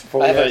mentioned this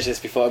before. I have mentioned this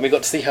before, and we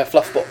got to see her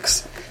fluff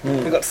box.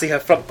 We got to see her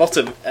front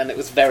bottom, and it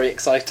was very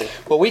exciting.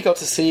 Well, we got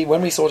to see,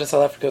 when we saw it in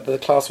South Africa, the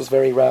class was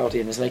very rowdy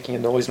and was making a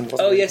noise and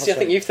wasn't... Oh, yes, I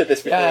think you've said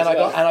this before. Yeah,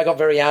 and I got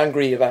very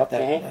angry about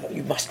that. Mm-hmm.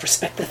 You must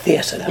respect the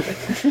theatre.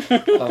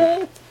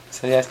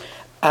 So, yes.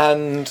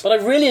 But I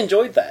really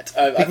enjoyed that.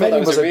 I thought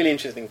that was a really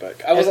interesting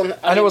book.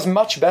 And it was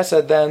much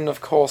better than,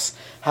 of course,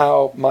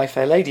 how My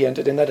Fair Lady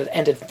ended, in that it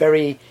ended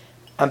very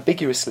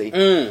ambiguously.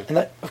 And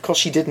that, of course,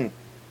 she didn't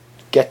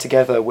get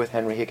together with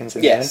Henry Higgins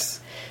in the end.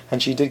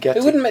 And she did get...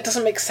 It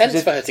doesn't make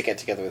sense for her to get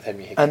together with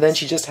Henry Higgins. And then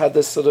she just had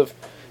this sort of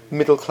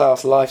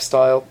middle-class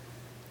lifestyle,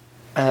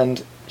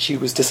 and she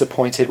was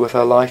disappointed with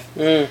her life.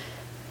 And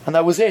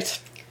that was it.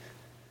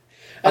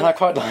 And I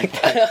quite like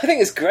that. I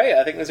think it's great.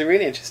 I think it was a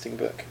really interesting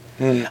book.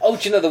 Oh,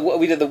 do you know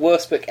we did the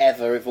worst book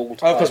ever of all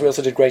time? Oh, of course, we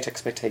also did Great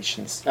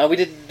Expectations. No, we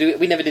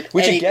never did.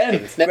 Which any again,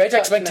 Dickens. Never Great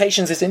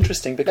Expectations is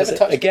interesting because it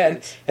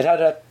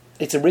had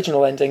its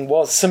original ending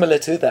was similar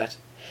to that,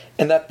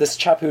 in that this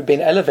chap who had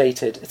been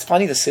elevated. It's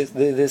funny the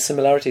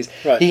similarities.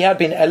 Right. He had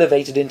been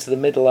elevated into the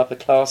middle upper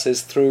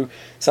classes through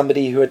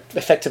somebody who had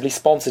effectively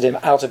sponsored him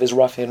out of his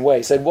ruffian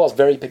way. So it was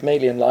very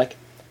Pygmalion-like.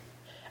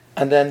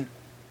 And then,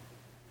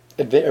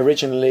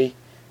 originally,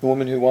 the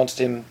woman who wanted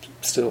him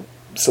still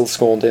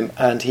scorned him,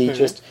 and he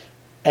just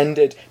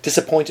ended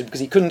disappointed because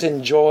he couldn't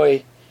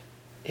enjoy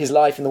his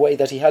life in the way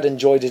that he had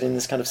enjoyed it in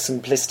this kind of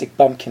simplistic,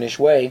 bumpkinish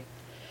way,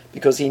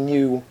 because he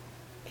knew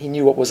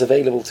what was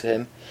available to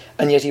him,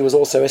 and yet he was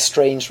also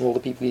estranged from all the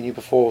people he knew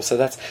before.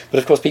 But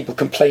of course, people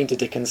complained to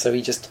Dickens, so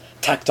he just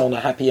tacked on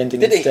a happy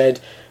ending instead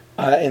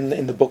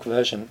in the book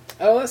version.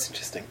 Oh, that's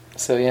interesting.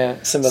 So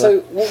yeah, similar.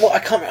 So I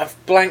can't. I've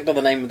blanked on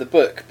the name of the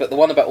book, but the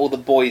one about all the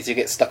boys who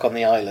get stuck on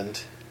the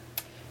island.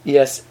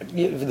 Yes,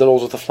 The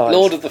Lord of the Flies.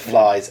 Lord of the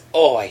Flies. Yeah.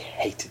 Oh, I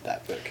hated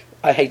that book.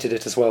 I hated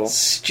it as well.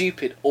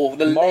 Stupid,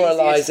 awful.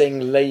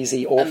 Moralising,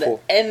 lazy, awful. And the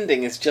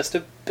ending is just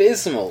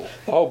abysmal.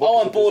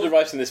 I'm bored of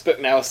writing this book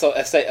now. A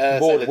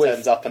sailor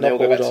turns up and they all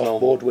go back to normal.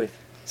 Bored with.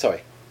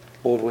 Sorry.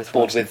 Bored with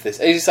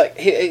this. It's just like,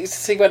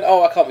 he went,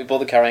 I can't be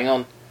bothered carrying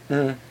on.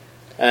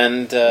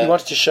 And he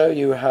wanted to show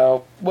you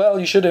how...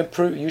 Well, you should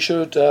approve,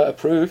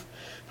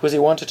 because he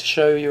wanted to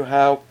show you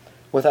how,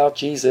 without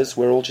Jesus,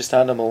 we're all just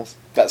animals.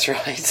 That's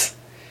right.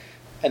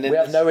 And we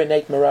have no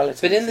innate morality.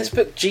 But in this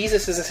book,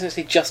 Jesus is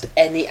essentially just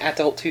any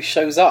adult who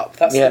shows up.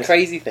 That's the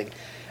crazy thing.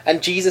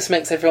 And Jesus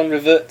makes everyone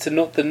revert to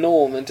the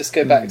norm and just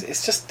go back. It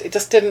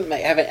just didn't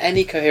have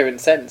any coherent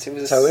sense. It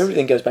was so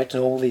everything goes back to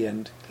normal. The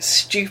end.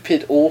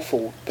 Stupid,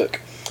 awful book.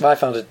 I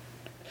found it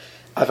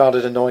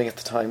annoying at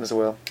the time as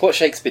well. What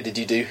Shakespeare did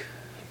you do?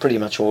 Pretty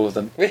much all of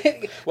them.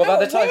 Really? Well,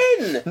 by the time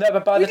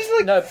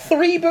we did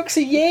 3 books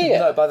a year.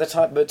 No, by the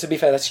time. But to be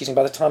fair, that's cheating.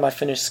 By the time I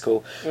finished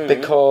school,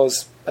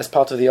 because as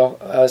part of the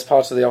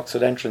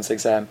Oxford entrance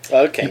exam,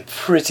 you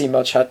pretty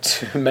much had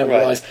to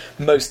memorise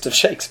most of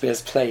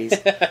Shakespeare's plays.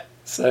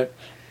 So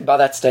by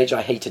that stage,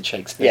 I hated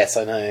Shakespeare. Yes,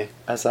 I know.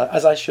 As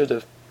I should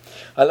have.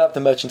 I loved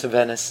The Merchant of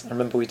Venice. I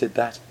remember we did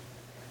that,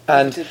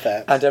 and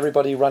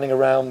everybody running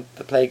around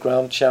the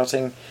playground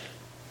shouting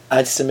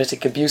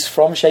anti-Semitic abuse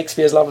from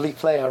Shakespeare's lovely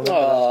play. I remember that.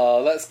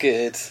 Oh, that's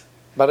good.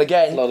 But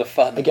again, a lot of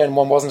fun. Again,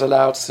 one wasn't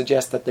allowed to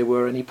suggest that there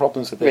were any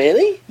problems with it.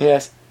 Really?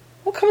 Yes.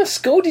 What kind of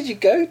school did you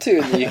go to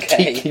in the UK?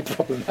 Deeply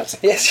problematic.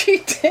 Yes,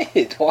 you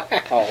did.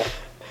 Wow.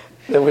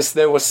 There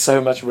was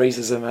so much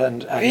racism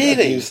and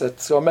abuse.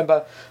 So I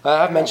remember,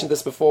 I have mentioned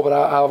this before, but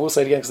I will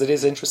say it again because it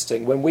is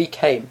interesting. When we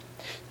came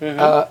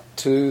to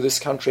this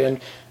country, and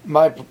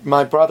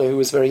my brother, who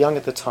was very young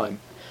at the time,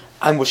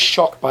 and was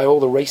shocked by all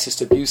the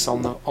racist abuse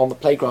on the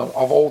playground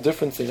of all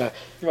different things,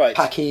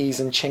 Pakis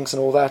and Chinks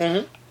and all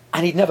that.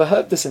 And he'd never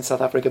heard this in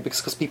South Africa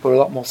because people are a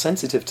lot more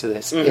sensitive to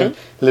this in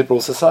liberal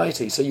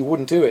society, so you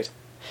wouldn't do it.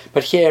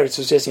 But here it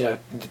was just,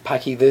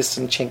 Paki this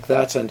and Chink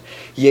that and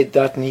Yid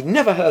that, and he'd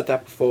never heard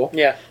that before.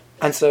 Yeah.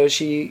 And so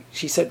she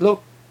said,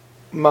 look,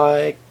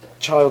 my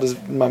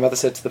mother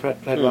said to the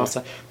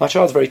headmaster, my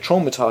child's very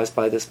traumatised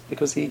by this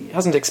because he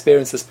hasn't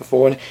experienced this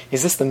before, and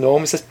is this the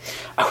norm? He says,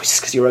 oh, it's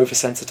just because you're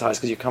oversensitised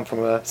because you come from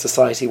a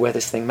society where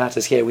this thing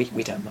matters. Here, we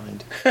don't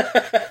mind.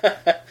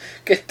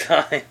 Good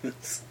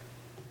times.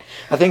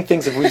 I think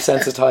things have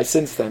resensitised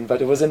since then,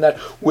 but it was in that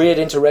weird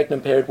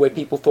interregnum period where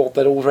people thought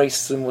that all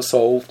racism was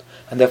solved,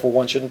 and therefore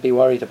one shouldn't be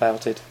worried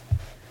about it.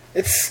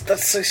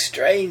 That's so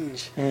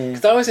strange.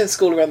 Because I was in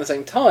school around the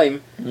same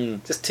time,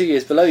 just 2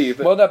 years below you.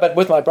 But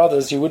with my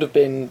brothers, you would have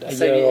been a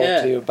year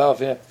or two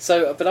above, yeah.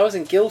 So, but I was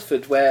in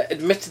Guildford, where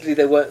admittedly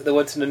there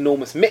weren't an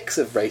enormous mix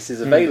of races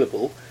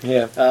available.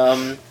 Yeah.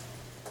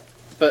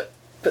 But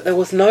but there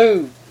was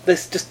no.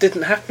 This just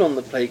didn't happen on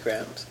the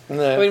playground.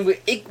 No. I mean,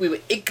 we were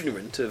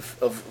ignorant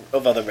of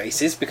other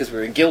races because we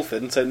were in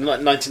Guildford, and so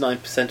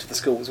 99% of the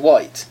school was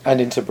white.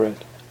 And interbred.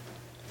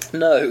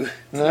 No,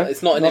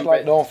 it's not an like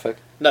inbred. Norfolk.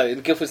 No,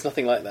 in Guildford's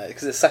nothing like that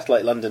because it's a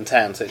satellite London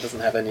town, so it doesn't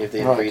have any of the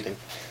inbreeding.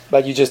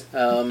 But you just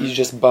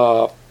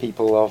bar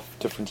people of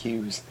different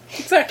hues.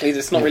 Exactly,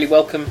 it's not really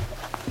welcome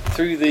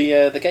through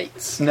the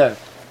gates. No.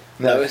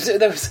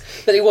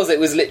 It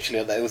was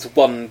literally there was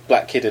one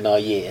black kid in our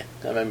year.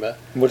 I remember.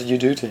 What did you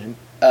do to him?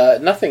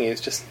 Nothing. It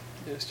was just.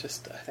 I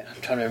think I'm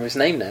trying to remember his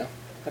name now.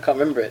 I can't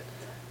remember it.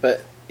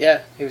 But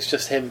yeah, it was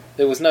just him.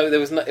 It was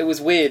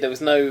weird. There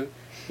was no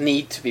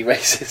need to be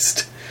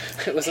racist.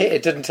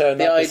 It didn't turn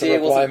the up as a idea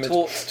wasn't requirement.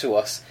 taught to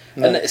us,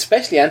 No. and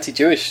especially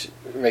anti-Jewish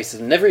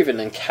racism. Never even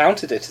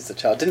encountered it as a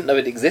child. Didn't know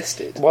it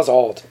existed. It was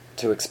odd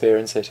to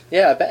experience it.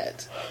 Yeah, I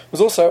bet. It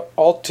was also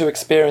odd to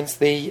experience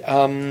the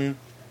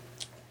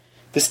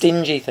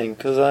stingy thing,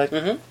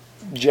 because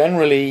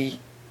generally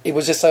it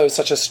was just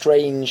such a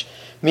strange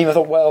meme. I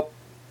thought, well,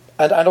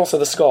 and also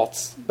the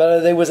Scots,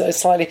 but there was a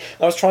slightly.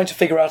 I was trying to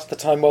figure out at the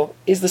time, well,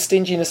 is the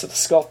stinginess of the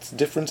Scots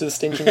different to the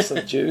stinginess of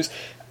the Jews,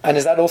 and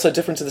is that also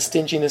different to the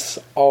stinginess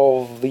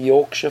of the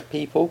Yorkshire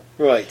people?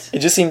 Right. It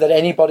just seemed that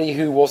anybody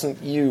who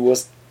wasn't you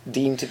was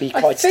deemed to be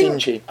quite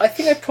stingy. I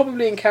think I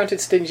probably encountered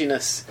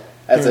stinginess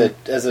as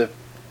a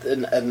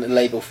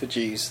label for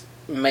Jews.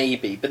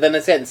 Maybe, but then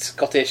again,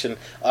 Scottish and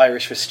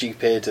Irish were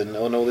stupid and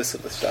all this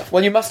sort of stuff.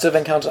 Well, you must have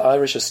encountered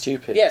Irish as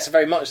stupid. Yes,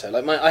 very much so.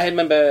 Like I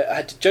remember I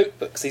had joke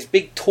books, these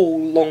big, tall,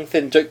 long,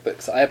 thin joke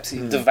books that I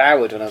absolutely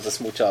devoured when I was a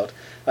small child.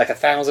 Like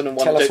 1,001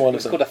 Tell us jokes. one It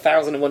was of them. called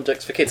 1,001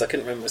 Jokes for Kids. I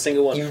couldn't remember a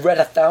single one. You read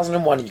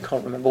 1,001 and you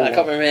can't remember one. I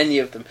can't remember any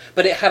of them,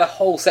 but it had a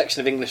whole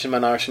section of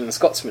Englishmen, Irishmen, and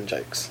Scotsman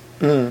jokes.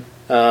 That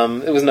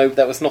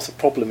was not a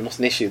problem, not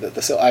an issue. That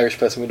the sort of Irish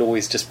person would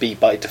always just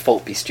by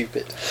default be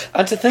stupid.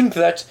 And to think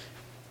that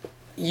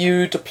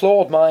you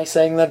deplored my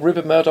saying that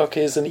Rupert Murdoch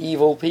is an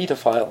evil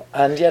paedophile,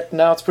 and yet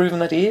now it's proven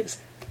that he is.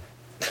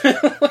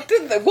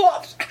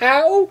 What?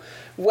 How?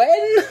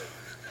 When?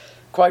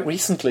 Quite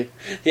recently.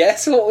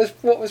 Yes.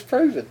 What was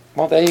proven?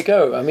 Well, there you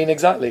go. I mean,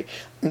 exactly.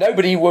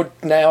 Nobody would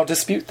now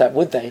dispute that,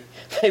 would they?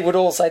 They would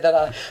all say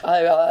that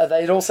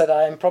they'd all say that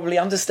I am probably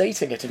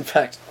understating it. In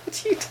fact.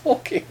 What are you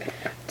talking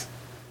about?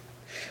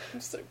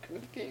 I'm so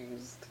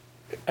confused.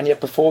 And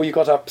yet, before you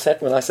got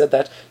upset when I said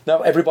that,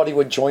 now everybody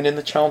would join in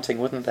the chanting,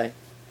 wouldn't they?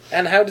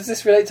 And how does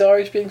this relate to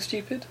Irish being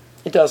stupid?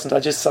 It doesn't. I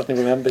just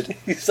suddenly remembered.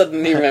 You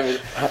suddenly remembered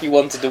you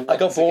wanted to. I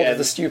got bored of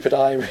the stupid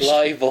Irish.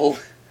 Libel.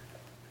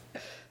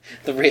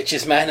 The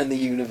richest man in the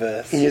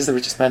universe. He is the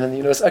richest man in the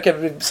universe.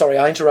 Okay, sorry,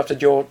 I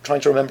interrupted. You're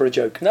trying to remember a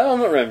joke. No, I'm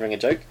not remembering a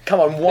joke. Come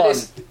on, one.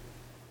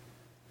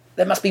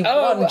 There must be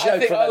one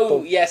joke from that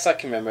book. Yes, I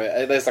can remember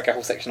it. There's like a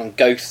whole section on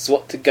ghosts.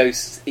 What do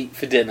ghosts eat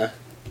for dinner?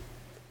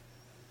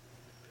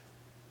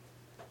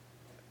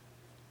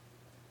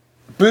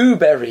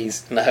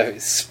 Blueberries. No,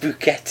 it's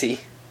spooketti.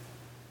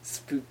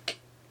 Spooketti.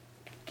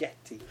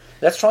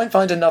 Let's try and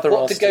find another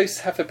What answer. do ghosts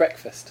have for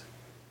breakfast?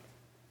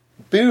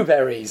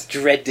 Blueberries.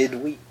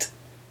 Dreaded wheat.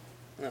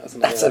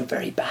 That's a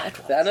very bad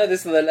one. I know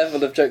this is the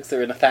level of jokes that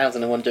are in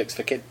 1,001 Jokes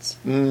for Kids.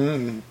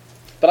 Mm.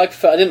 But I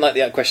didn't like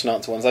the question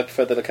answer ones. I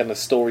prefer the kind of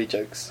story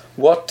jokes.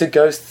 What do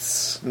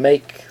ghosts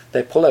make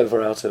their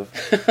pullover out of?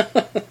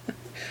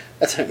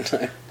 I don't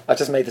know. I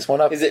just made this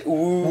one up. Is it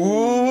wool?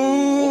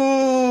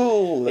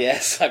 Wool.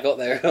 Yes, I got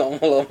there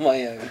all on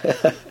my own.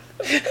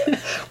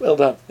 Well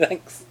done.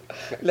 Thanks.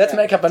 Let's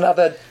make up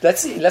another.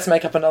 Let's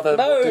make up another.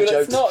 No, what do let's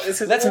jokes. not.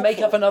 This is let's awful.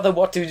 make up another.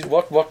 What do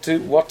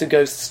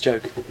ghosts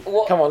joke?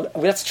 What? Come on,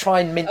 let's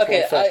try and mint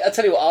Okay, one fresh. I'll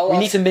tell you what. We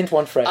need to mint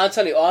one fresh. I'll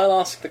tell you. I'll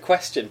ask the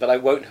question, but I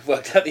won't have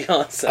worked out the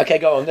answer. Okay,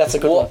 go on. That's a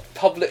good What one.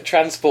 public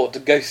transport do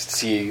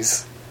ghosts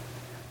use?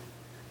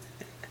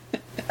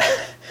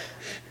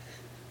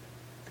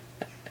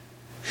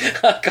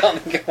 I can't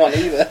think of one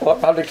either.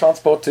 What public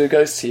transport do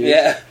ghosts use?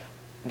 Yeah.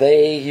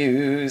 They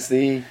use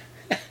the.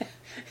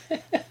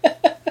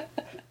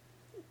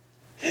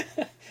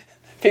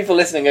 People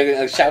listening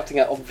are shouting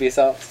out obvious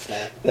answers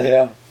now.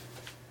 Yeah.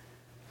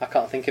 I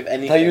can't think of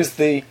anything. They use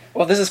the.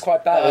 Well, this is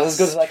quite bad. This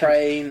is as good as I can.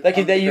 Train,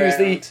 They use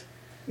the underground.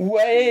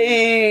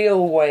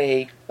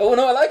 railway. Oh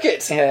no, I like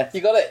it. Yeah.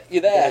 You got it.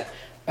 You're there.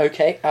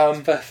 Okay.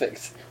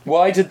 Perfect.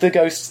 Why did the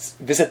ghosts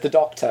visit the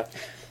doctor?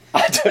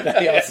 I don't know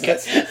the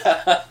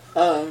answer.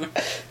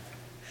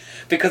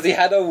 Because he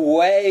had a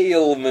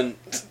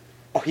whalement.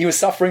 Oh, he was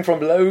suffering from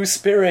low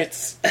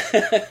spirits.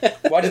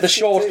 Why did the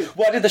short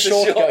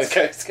go?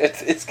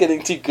 It's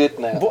getting too good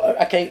now.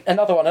 Okay,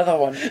 another one.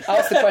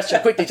 Ask the question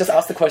quickly. Just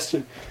ask the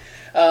question.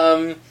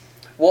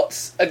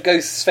 What's a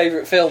ghost's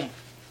favourite film?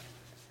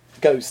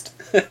 Ghost.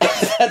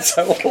 That's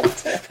so old.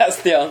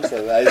 That's the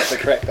answer. That is the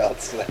correct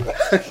answer.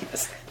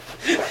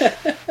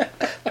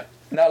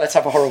 Now let's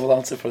have a horrible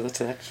answer for the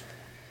text.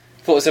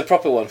 What was a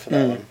proper one for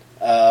that one?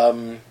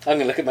 I'm going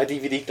to look at my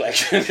DVD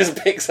collection and just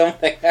pick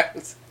something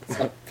else. It's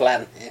not a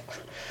plan here.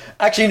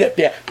 Actually, no,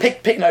 yeah.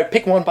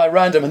 Pick one by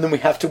random, and then we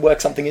have to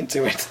work something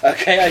into it.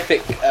 Okay, I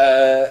pick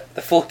the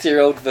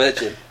 40-Year-Old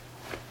Virgin.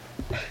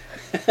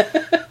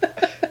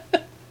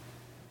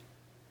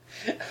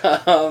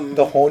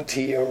 The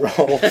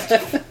haunty-year-old.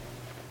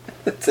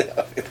 That's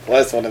the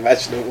worst one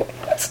imaginable.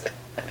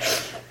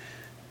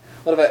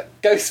 What about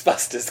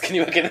Ghostbusters? Can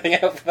you work anything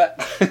out for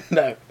that?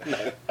 No.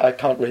 No. I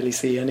can't really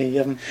see any...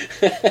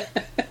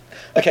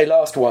 Okay,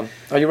 last one.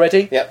 Are you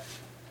ready? Yep.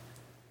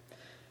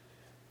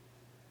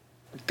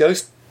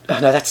 Ghost... Oh,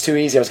 no, that's too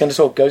easy. I was going to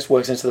talk Ghost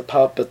works into the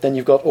pub, but then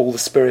you've got all the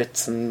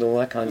spirits and all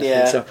that kind of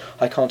Yeah. thing, so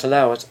I can't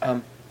allow it.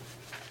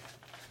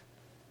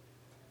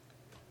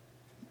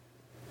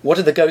 What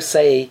did the ghost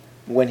say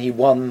when he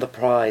won the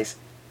prize?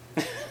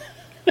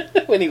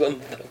 When he won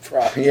the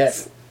prize.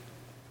 Yes.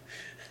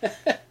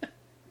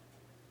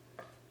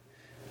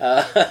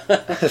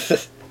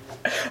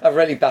 I've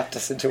really backed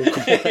us into a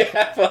corner.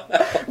 Yeah,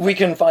 well, We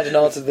can find an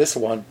answer to this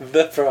one.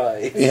 the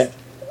prize. Yeah.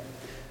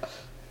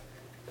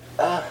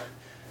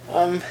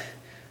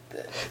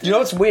 You know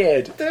what's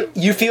weird?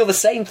 You feel the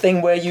same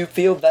thing where you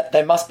feel that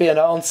there must be an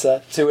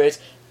answer to it,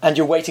 and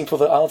you're waiting for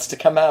the answer to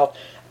come out,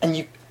 and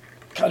you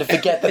kind of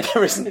forget that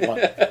there isn't one.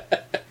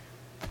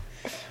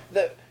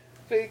 The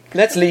big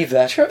Let's leave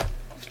that.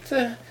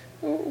 the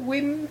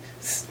win.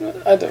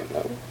 I don't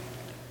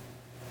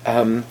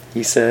know.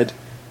 He said...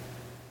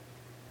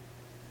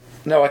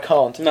 No, I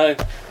can't. No,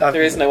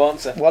 there is no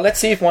answer. Well, let's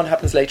see if one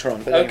happens later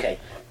on. But Okay.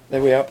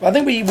 There we are. I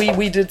think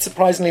we did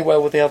surprisingly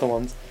well with the other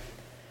ones.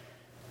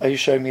 Are you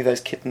showing me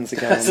those kittens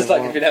again? It's just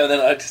like every now and then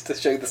I just to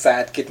show the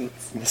sad kittens.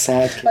 The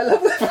sad I kittens.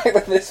 love the fact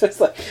that this was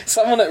like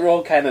someone at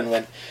Royal Canin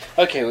went,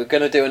 okay, we're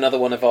going to do another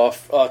one of our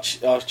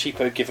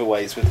cheapo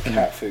giveaways with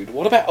cat food.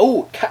 What about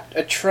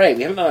a tray?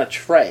 We haven't done a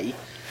tray.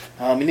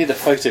 We need a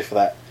photo for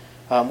that.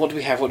 What do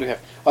we have?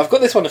 I've got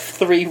this one of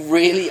 3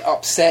 really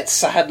upset,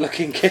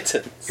 sad-looking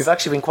kittens. You've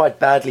actually been quite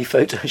badly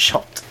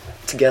photoshopped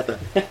together.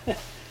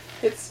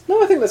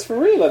 I think that's for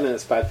real. I think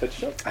it's bad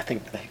Photoshop. I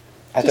think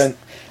I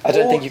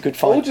don't think you could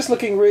find. All just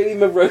looking really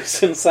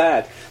morose and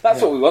sad.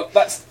 That's what we want.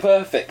 That's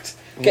perfect.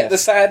 Get the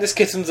saddest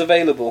kittens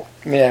available.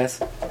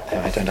 Yes.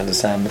 I don't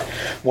understand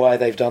why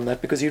they've done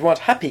that, because you'd want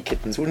happy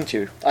kittens, wouldn't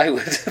you? I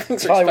would.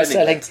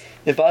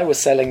 If I was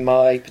selling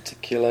my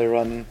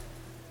particular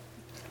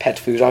pet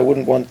food, I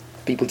wouldn't want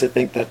people to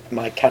think that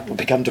my cat would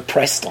become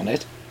depressed on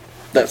it.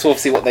 That's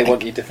obviously what they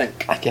want you to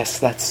think. I guess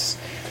that's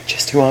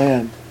just who I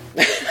am.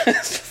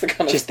 It's just the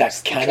kind of, Just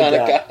that kind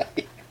of guy.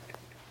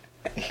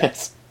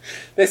 Yes.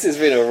 This has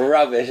been a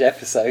rubbish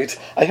episode.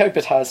 I hope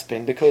it has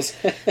been, because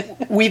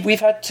we've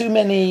had too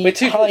many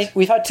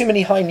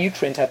high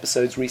nutrient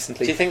episodes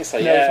recently. Do you think so?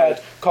 You know, Yeah. we've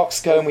had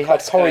Coxcomb, we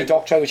had Cory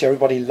Doctorow, which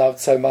everybody loved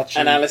so much,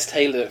 And Alice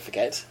Taylor, don't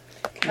forget.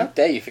 How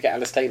dare you forget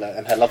Alice Taylor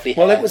and her lovely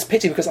hair? Well, it was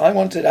pity, because I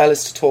wanted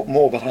Alice to talk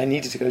more, but I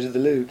needed to go to the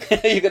loo.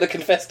 You're going to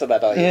confess to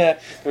that, are you? Yeah.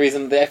 The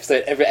reason the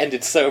episode ever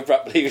ended so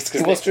abruptly was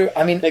because It was true.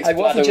 I mean, Nick's it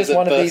wasn't bladder just was at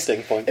one of these.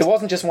 bursting point. It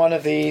wasn't just one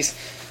of these.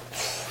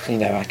 You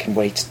know, I can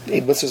wait.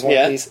 It was just one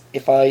Yeah. of these.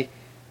 If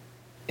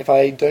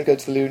I don't go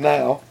to the loo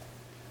now,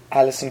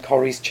 Alice and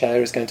Corrie's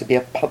chair is going to be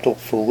a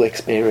puddle-full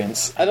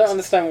experience. I don't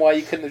understand why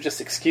you couldn't have just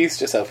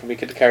excused yourself and we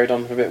could have carried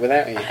on for a bit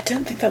without you. I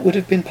don't think that would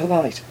have been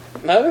polite.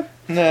 No?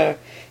 No,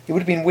 it would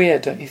have been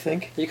weird, don't you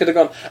think? You could have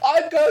gone,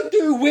 I'm going to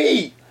do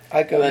wee!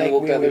 I'd go And then make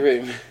walked wee out the wee.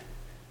 room.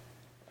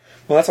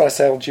 Well, that's why I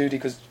say Judy,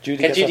 because Judy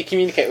Can gets Judy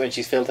communicate when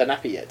she's filled her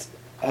nappy yet?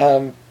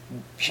 up-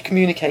 she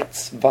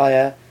communicates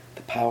via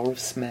the power of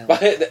smell. By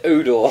the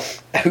odor.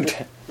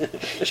 Odour.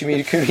 She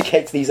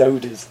communicates these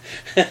odours.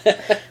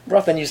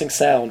 Rather than using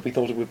sound, we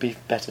thought it would be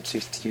better to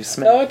use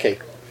smell. Oh, okay.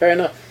 Fair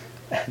enough.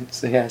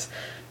 So yes,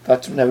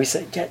 but no, we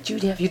said, yeah,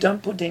 Judy, have you done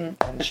pudding?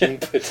 And she,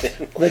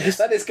 Pudding. Well, this-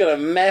 That is going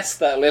to mess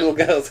that little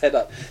girl's head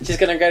up. She's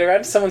going to go around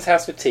to someone's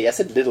house for tea. I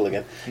said little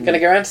again. Going to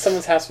go around to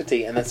someone's house for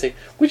tea and then say,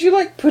 would you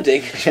like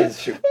pudding? Yes,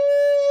 sure.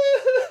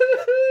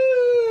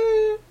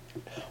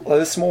 Well,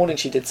 this morning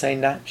she did say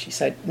nap. She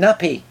said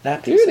nappy.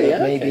 Really? So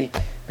Okay.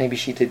 maybe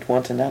she did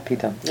want a nappy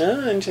done.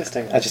 Oh,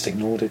 interesting. I just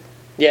ignored it.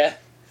 Yeah.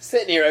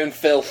 Sit in your own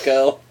filth,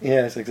 girl.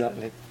 Yes,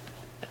 exactly.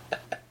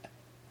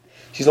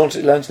 She's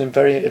learned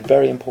a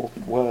very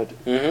important word.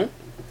 Mm-hmm.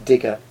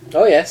 Digger.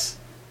 Oh, yes.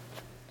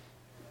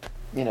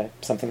 You know,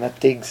 something that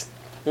digs.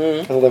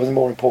 Mm-hmm. I thought that was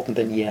more important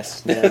than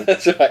yes. No.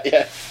 That's right,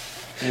 yeah.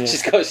 Yeah.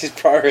 She's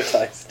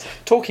prioritised.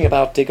 Talking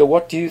about Digger,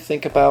 what do you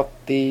think about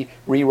the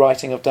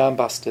rewriting of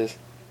Dambusters?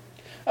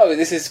 Oh,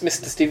 this is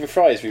Mr. Stephen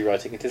Fry's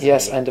rewriting it, isn't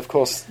Yes, it? and of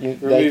course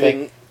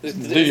Removing...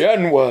 the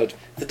N word.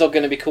 the dog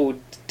going to be called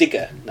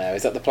Digger now?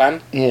 Is that the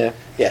plan? Yeah.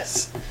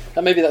 Yes.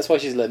 And maybe that's why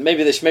she's learned.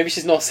 Maybe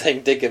she's not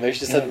saying Digger. Maybe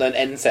she just hasn't learned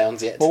N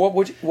sounds yet. Well, what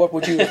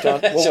would you have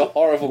done? That's your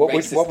horrible what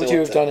racist would you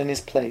have daughter. done in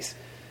his place?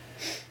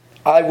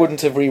 I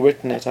wouldn't have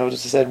rewritten it. I would have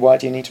said, "Why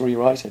do you need to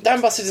rewrite it?"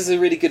 Dambusters is a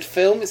really good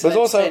film. It's But an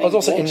entertaining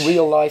also in watch.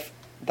 real life,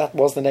 that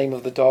was the name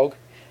of the dog,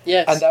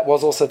 Yes. and that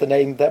was also the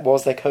name. That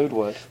was their code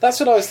word. That's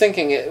what I was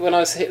thinking when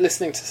I was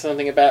listening to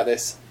something about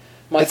this.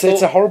 It's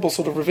a horrible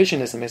sort of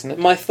revisionism, isn't it?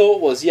 My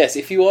thought was, yes,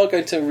 if you are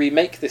going to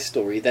remake this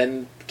story,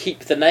 then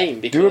keep the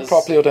name. Because, Do it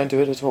properly or don't do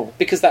it at all.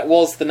 Because that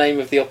was the name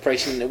of the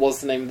operation and it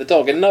was the name of the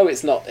dog. And no,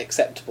 it's not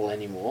acceptable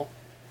anymore.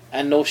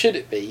 And nor should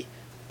it be.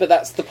 But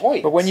that's the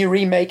point. But when you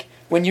remake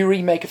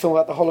a film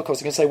about the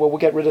Holocaust, you can say, well, we'll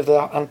get rid of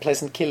the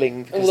unpleasant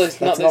killing. All those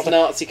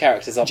Nazi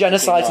characters are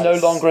genocide's nice. no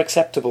longer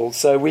acceptable,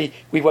 so we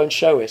won't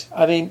show it.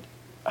 I mean,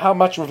 how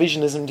much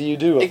revisionism do you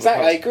do?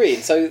 Exactly, I agree.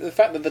 So the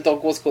fact that the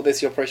dog was called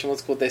this, the operation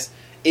was called this,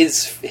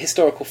 is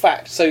historical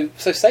fact. So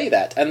say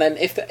that, and then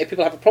if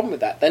people have a problem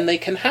with that, then they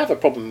can have a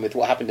problem with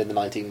what happened in the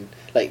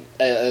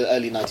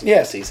early 1940s.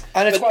 Yes,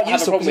 and it's but quite not have a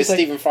useful problem with because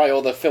Stephen Fry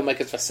or the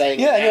filmmakers for saying.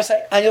 Yeah,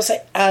 that. and you'll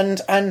say,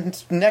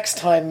 and next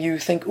time you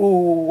think,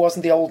 ooh,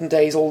 wasn't the olden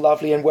days all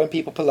lovely and weren't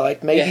people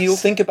polite? Maybe Yes. you'll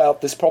think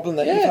about this problem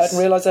that you've had and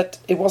realise that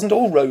it wasn't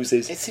all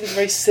roses. It seems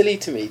very silly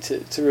to me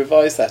to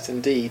revise that.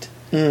 Indeed.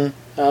 Mm.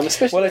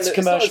 Especially Well, it's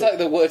commercial. It's not like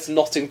the word's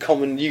not in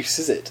common use,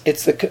 is it?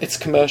 It's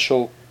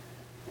commercial,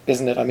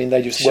 isn't it? I mean,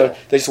 they just Sure.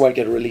 won't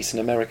get a release in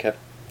America.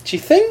 Do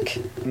you think?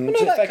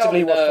 It's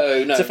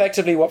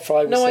effectively what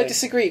Fry was No, saying. I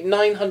disagree.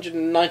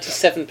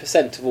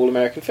 997% of all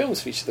American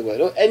films feature the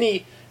word, or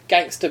any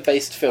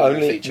gangster-based film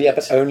features it.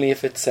 But only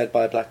if it's said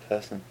by a black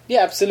person.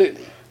 Yeah,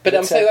 absolutely. But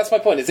I'm saying that's my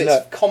point. Is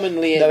it's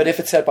commonly in... No, but if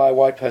it's said by a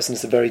white person,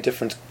 it's a very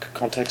different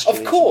context.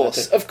 Of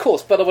course.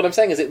 But what I'm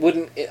saying is, it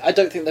wouldn't. I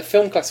don't think the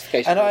film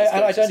classification. And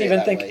I don't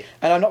even think. Way.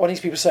 And I'm not wanting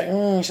people to say,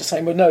 it's the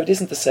same word. No, it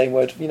isn't the same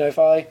word. You know, if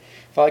I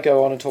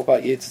go on and talk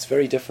about yids, it's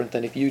very different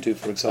than if you do,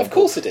 for example. Of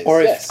course it is.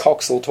 Or if yes.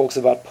 Coxall talks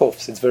about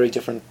puffs, it's very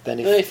different than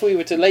if we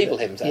were to label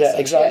him. Yeah,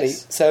 exactly.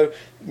 Yes. So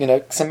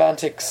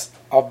semantics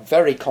are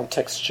very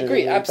contextually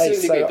agree, absolutely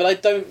based. Agree, but I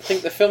don't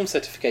think the film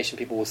certification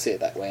people will see it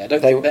that way. I don't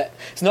think that...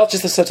 It's not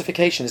just the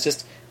certification, it's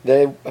just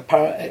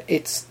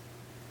it's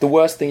the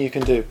worst thing you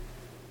can do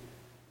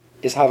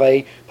is have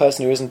a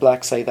person who isn't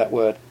black say that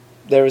word.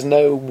 There is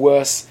no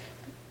worse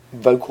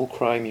vocal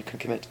crime you can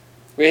commit.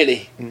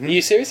 Really? Mm-hmm. Are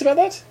you serious about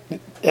that?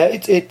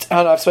 And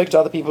I've spoken to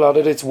other people about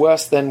it, it's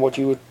worse than what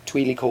you would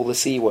tweedly call the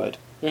C word.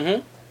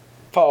 Mm-hmm.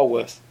 Far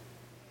worse.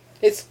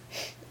 If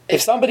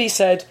somebody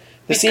said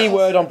the C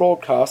word on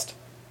broadcast,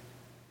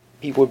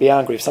 people would be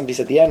angry. If somebody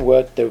said the N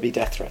word, there would be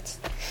death threats.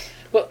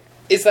 Well,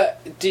 is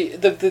that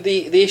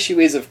the issue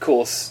is, of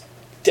course,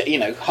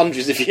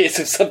 hundreds of years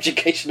of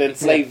subjugation and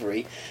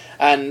slavery,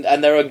 and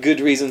there are good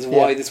reasons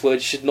why this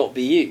word should not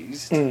be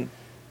used. Mm.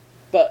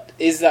 But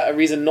is that a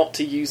reason not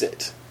to use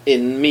it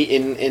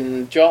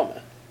in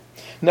drama?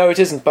 No, it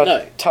isn't. But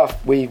no.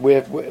 Tough. We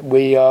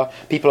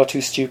people are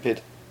too stupid.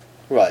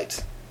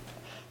 Right.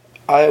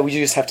 We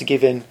just have to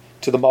give in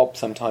to the mob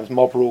sometimes.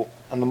 Mob rule,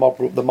 and the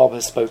mob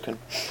has spoken.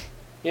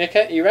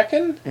 You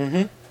reckon?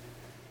 Mm-hmm.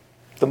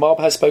 The mob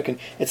has spoken.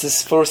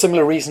 It's for a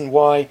similar reason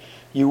why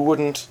you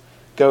wouldn't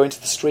go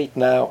into the street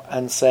now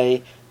and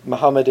say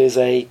Muhammad is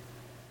a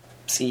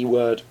C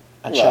word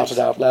and shout it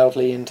out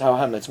loudly in Tower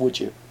Hamlets, would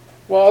you?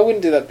 Well, I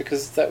wouldn't do that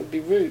because that would be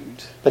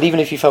rude. But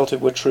even if you felt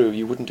it were true,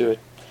 you wouldn't do it.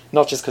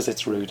 Not just because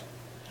it's rude.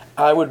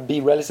 I would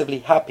be relatively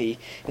happy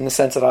in the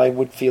sense that I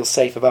would feel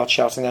safe about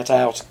shouting that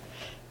out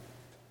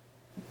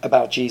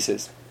about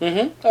Jesus.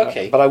 Mm-hmm.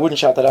 Okay. But I wouldn't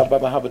shout that out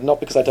about Muhammad, not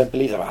because I don't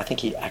believe that. I think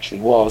he actually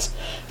was,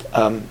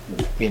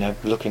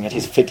 looking at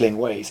his fiddling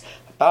ways.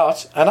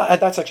 But, and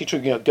that's actually true,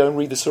 go and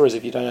read the surahs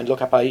if you don't, and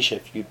look up Aisha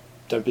if you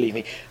don't believe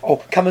me. Oh,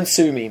 come and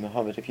sue me,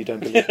 Muhammad, if you don't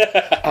believe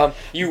me.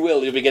 You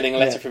will. You'll be getting a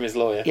letter from his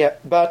lawyer. Yeah,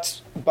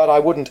 but I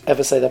wouldn't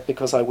ever say that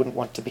because I wouldn't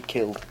want to be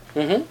killed.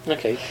 Mm-hmm.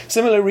 Okay.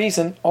 Similar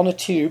reason, on a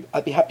tube,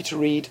 I'd be happy to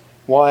read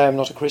Why I'm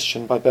Not a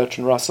Christian by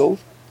Bertrand Russell.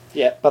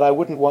 Yeah. But I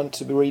wouldn't want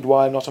to read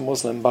Why I'm Not a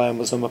Muslim by a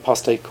Muslim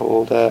apostate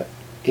called Ibn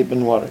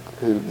Waraq,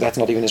 who, that's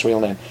not even his real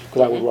name,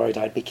 because I would worried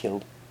I'd be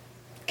killed.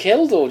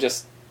 Killed or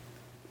just...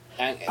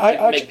 make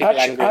people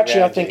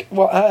angry I think,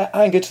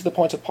 anger to the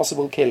point of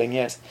possible killing,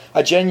 yes.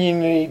 I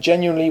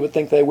genuinely would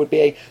think there would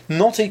be a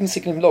not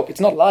insignificant... Look, it's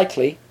not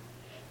likely,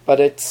 but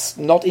it's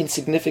not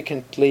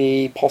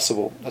insignificantly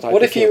possible that I'd be killed.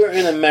 What if you were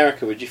in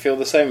America? Would you feel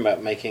the same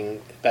about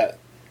making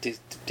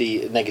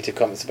the negative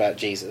comments about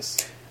Jesus?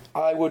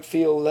 I would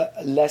feel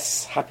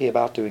less happy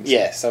about doing so.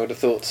 Yes, I would have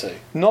thought so.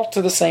 Not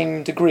to the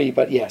same degree,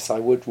 but yes, I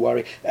would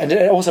worry. And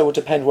it also would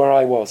depend where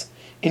I was.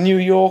 In New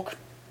York,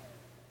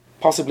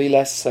 possibly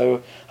less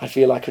so. I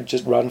feel I could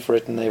just run for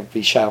it and they would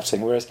be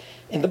shouting. Whereas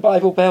in the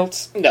Bible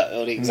Belt...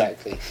 No,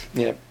 exactly.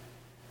 Yeah.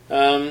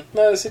 No,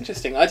 that's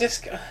interesting. I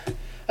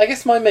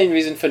guess my main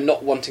reason for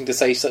not wanting to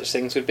say such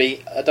things would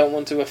be I don't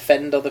want to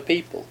offend other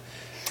people.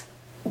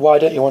 Why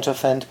don't you want to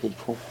offend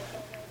people?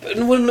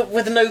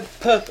 With no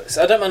purpose.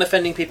 I don't mind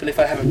offending people if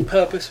I have a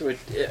purpose or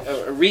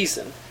a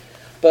reason,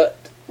 but...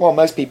 Well,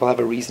 most people have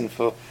a reason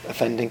for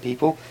offending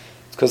people.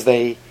 It's because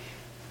they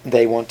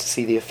want to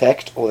see the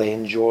effect or they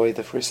enjoy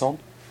the frisson.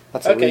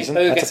 That's a reason.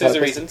 I guess there's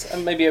a reason,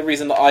 and maybe a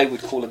reason that I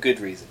would call a good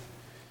reason.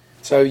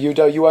 So you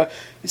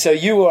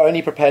are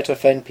only prepared to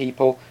offend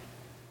people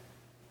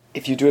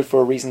if you do it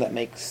for a reason that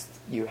makes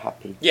you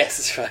happy. Yes,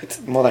 that's right.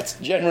 Well, that's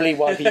generally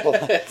why people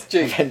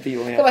offend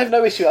people. Yeah. Well, I have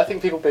no issue. I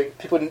think people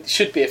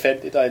should be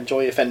offended. I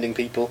enjoy offending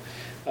people.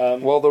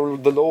 Well,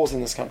 the laws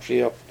in this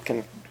country are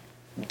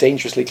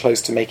dangerously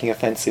close to making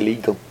offence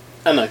illegal.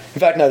 I know. In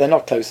fact, no, they're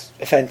not close.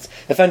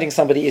 Offending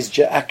somebody is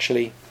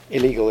actually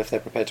illegal if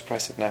they're prepared to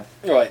press it now.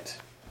 Right.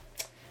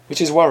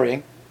 Which is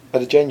worrying,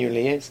 but it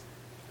genuinely is.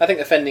 I think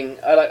offending.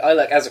 I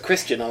like as a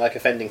Christian. I like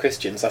offending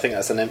Christians. I think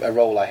that's a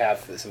role I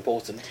have that's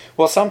important.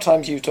 Well,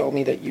 sometimes you told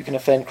me that you can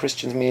offend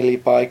Christians merely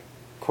by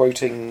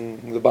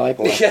quoting the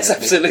Bible. Yes,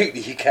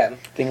 absolutely, you can.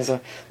 Things are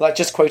like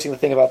just quoting the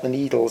thing about the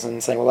needles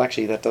and saying, "Well,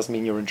 actually, that does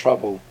mean you're in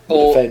trouble."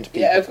 Or Offend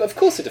people. yeah, of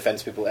course it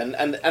offends people,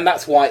 and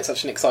that's why it's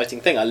such an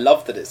exciting thing. I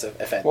love that it's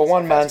offensive. Well,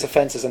 one man's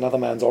offence is another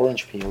man's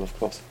orange peel, of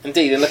course.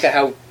 Indeed, and look at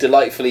how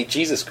delightfully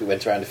Jesus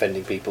went around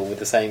offending people with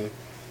the same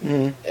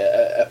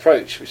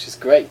approach, which is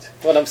great.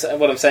 What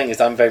I'm saying is,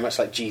 I'm very much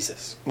like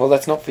Jesus. Well,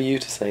 that's not for you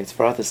to say; it's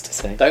for others to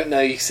say. Don't know.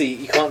 You see,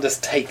 you can't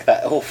just take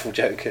that awful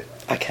joke.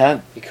 I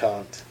can. You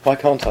can't. Why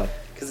can't I?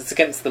 Because it's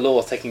against the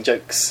law taking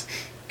jokes.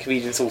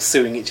 Comedians all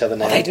suing each other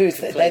now. What they do is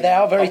they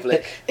are very.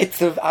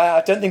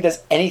 I don't think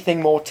there's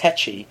anything more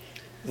tetchy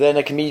than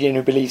a comedian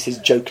who believes his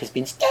joke has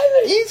been stolen.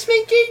 It's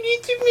my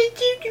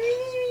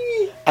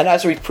joke. And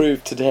as we've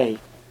proved today,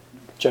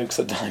 jokes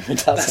are diamond.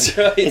 That's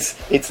right.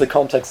 It's the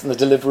context and the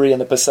delivery and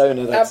the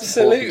persona that's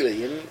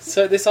absolutely. And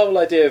so this whole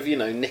idea of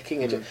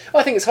nicking a joke.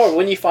 I think it's horrible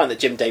when you find that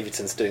Jim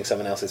Davidson's doing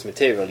someone else's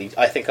material.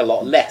 I think a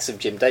lot less of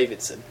Jim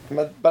Davidson.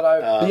 But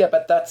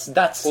that's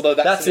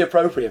the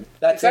opprobrium.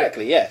 That's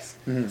exactly it. Yes.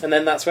 And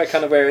then that's where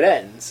it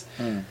ends.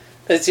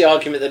 There's the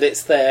argument that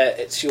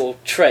it's your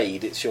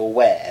trade, it's your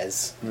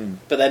wares.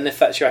 But then if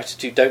that's your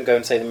attitude, don't go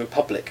and say them in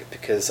public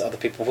because other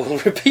people will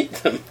repeat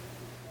them.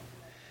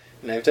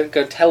 Don't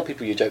go and tell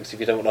people your jokes if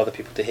you don't want other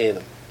people to hear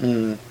them.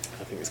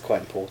 I think it's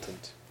quite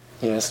important.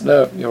 Yes,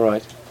 no, you're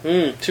right.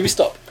 Should we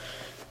stop?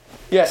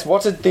 Yes.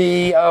 What did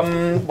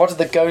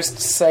the ghost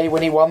say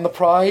when he won the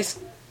prize?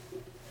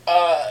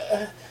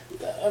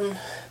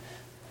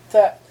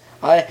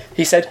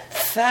 He said,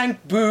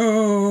 "Thank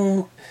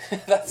boo."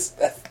 that's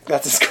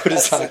as good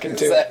as I can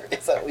do.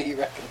 Is that what you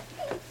reckon?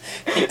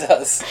 He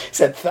does. He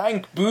said,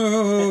 "Thank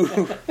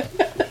boo."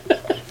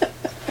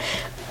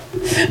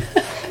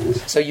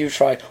 So you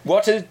try.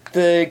 What did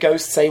the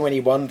ghost say when he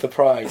won the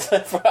prize?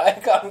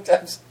 I'm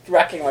just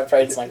racking my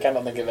brains and I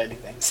cannot think of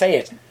anything. Say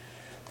it.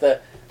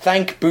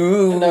 Thank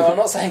boo. No, I'm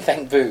not saying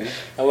thank boo.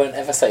 I won't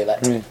ever say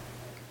that.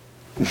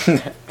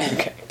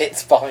 Okay.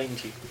 It's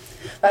behind you.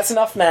 That's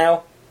enough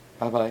now.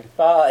 Bye-bye.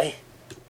 Bye.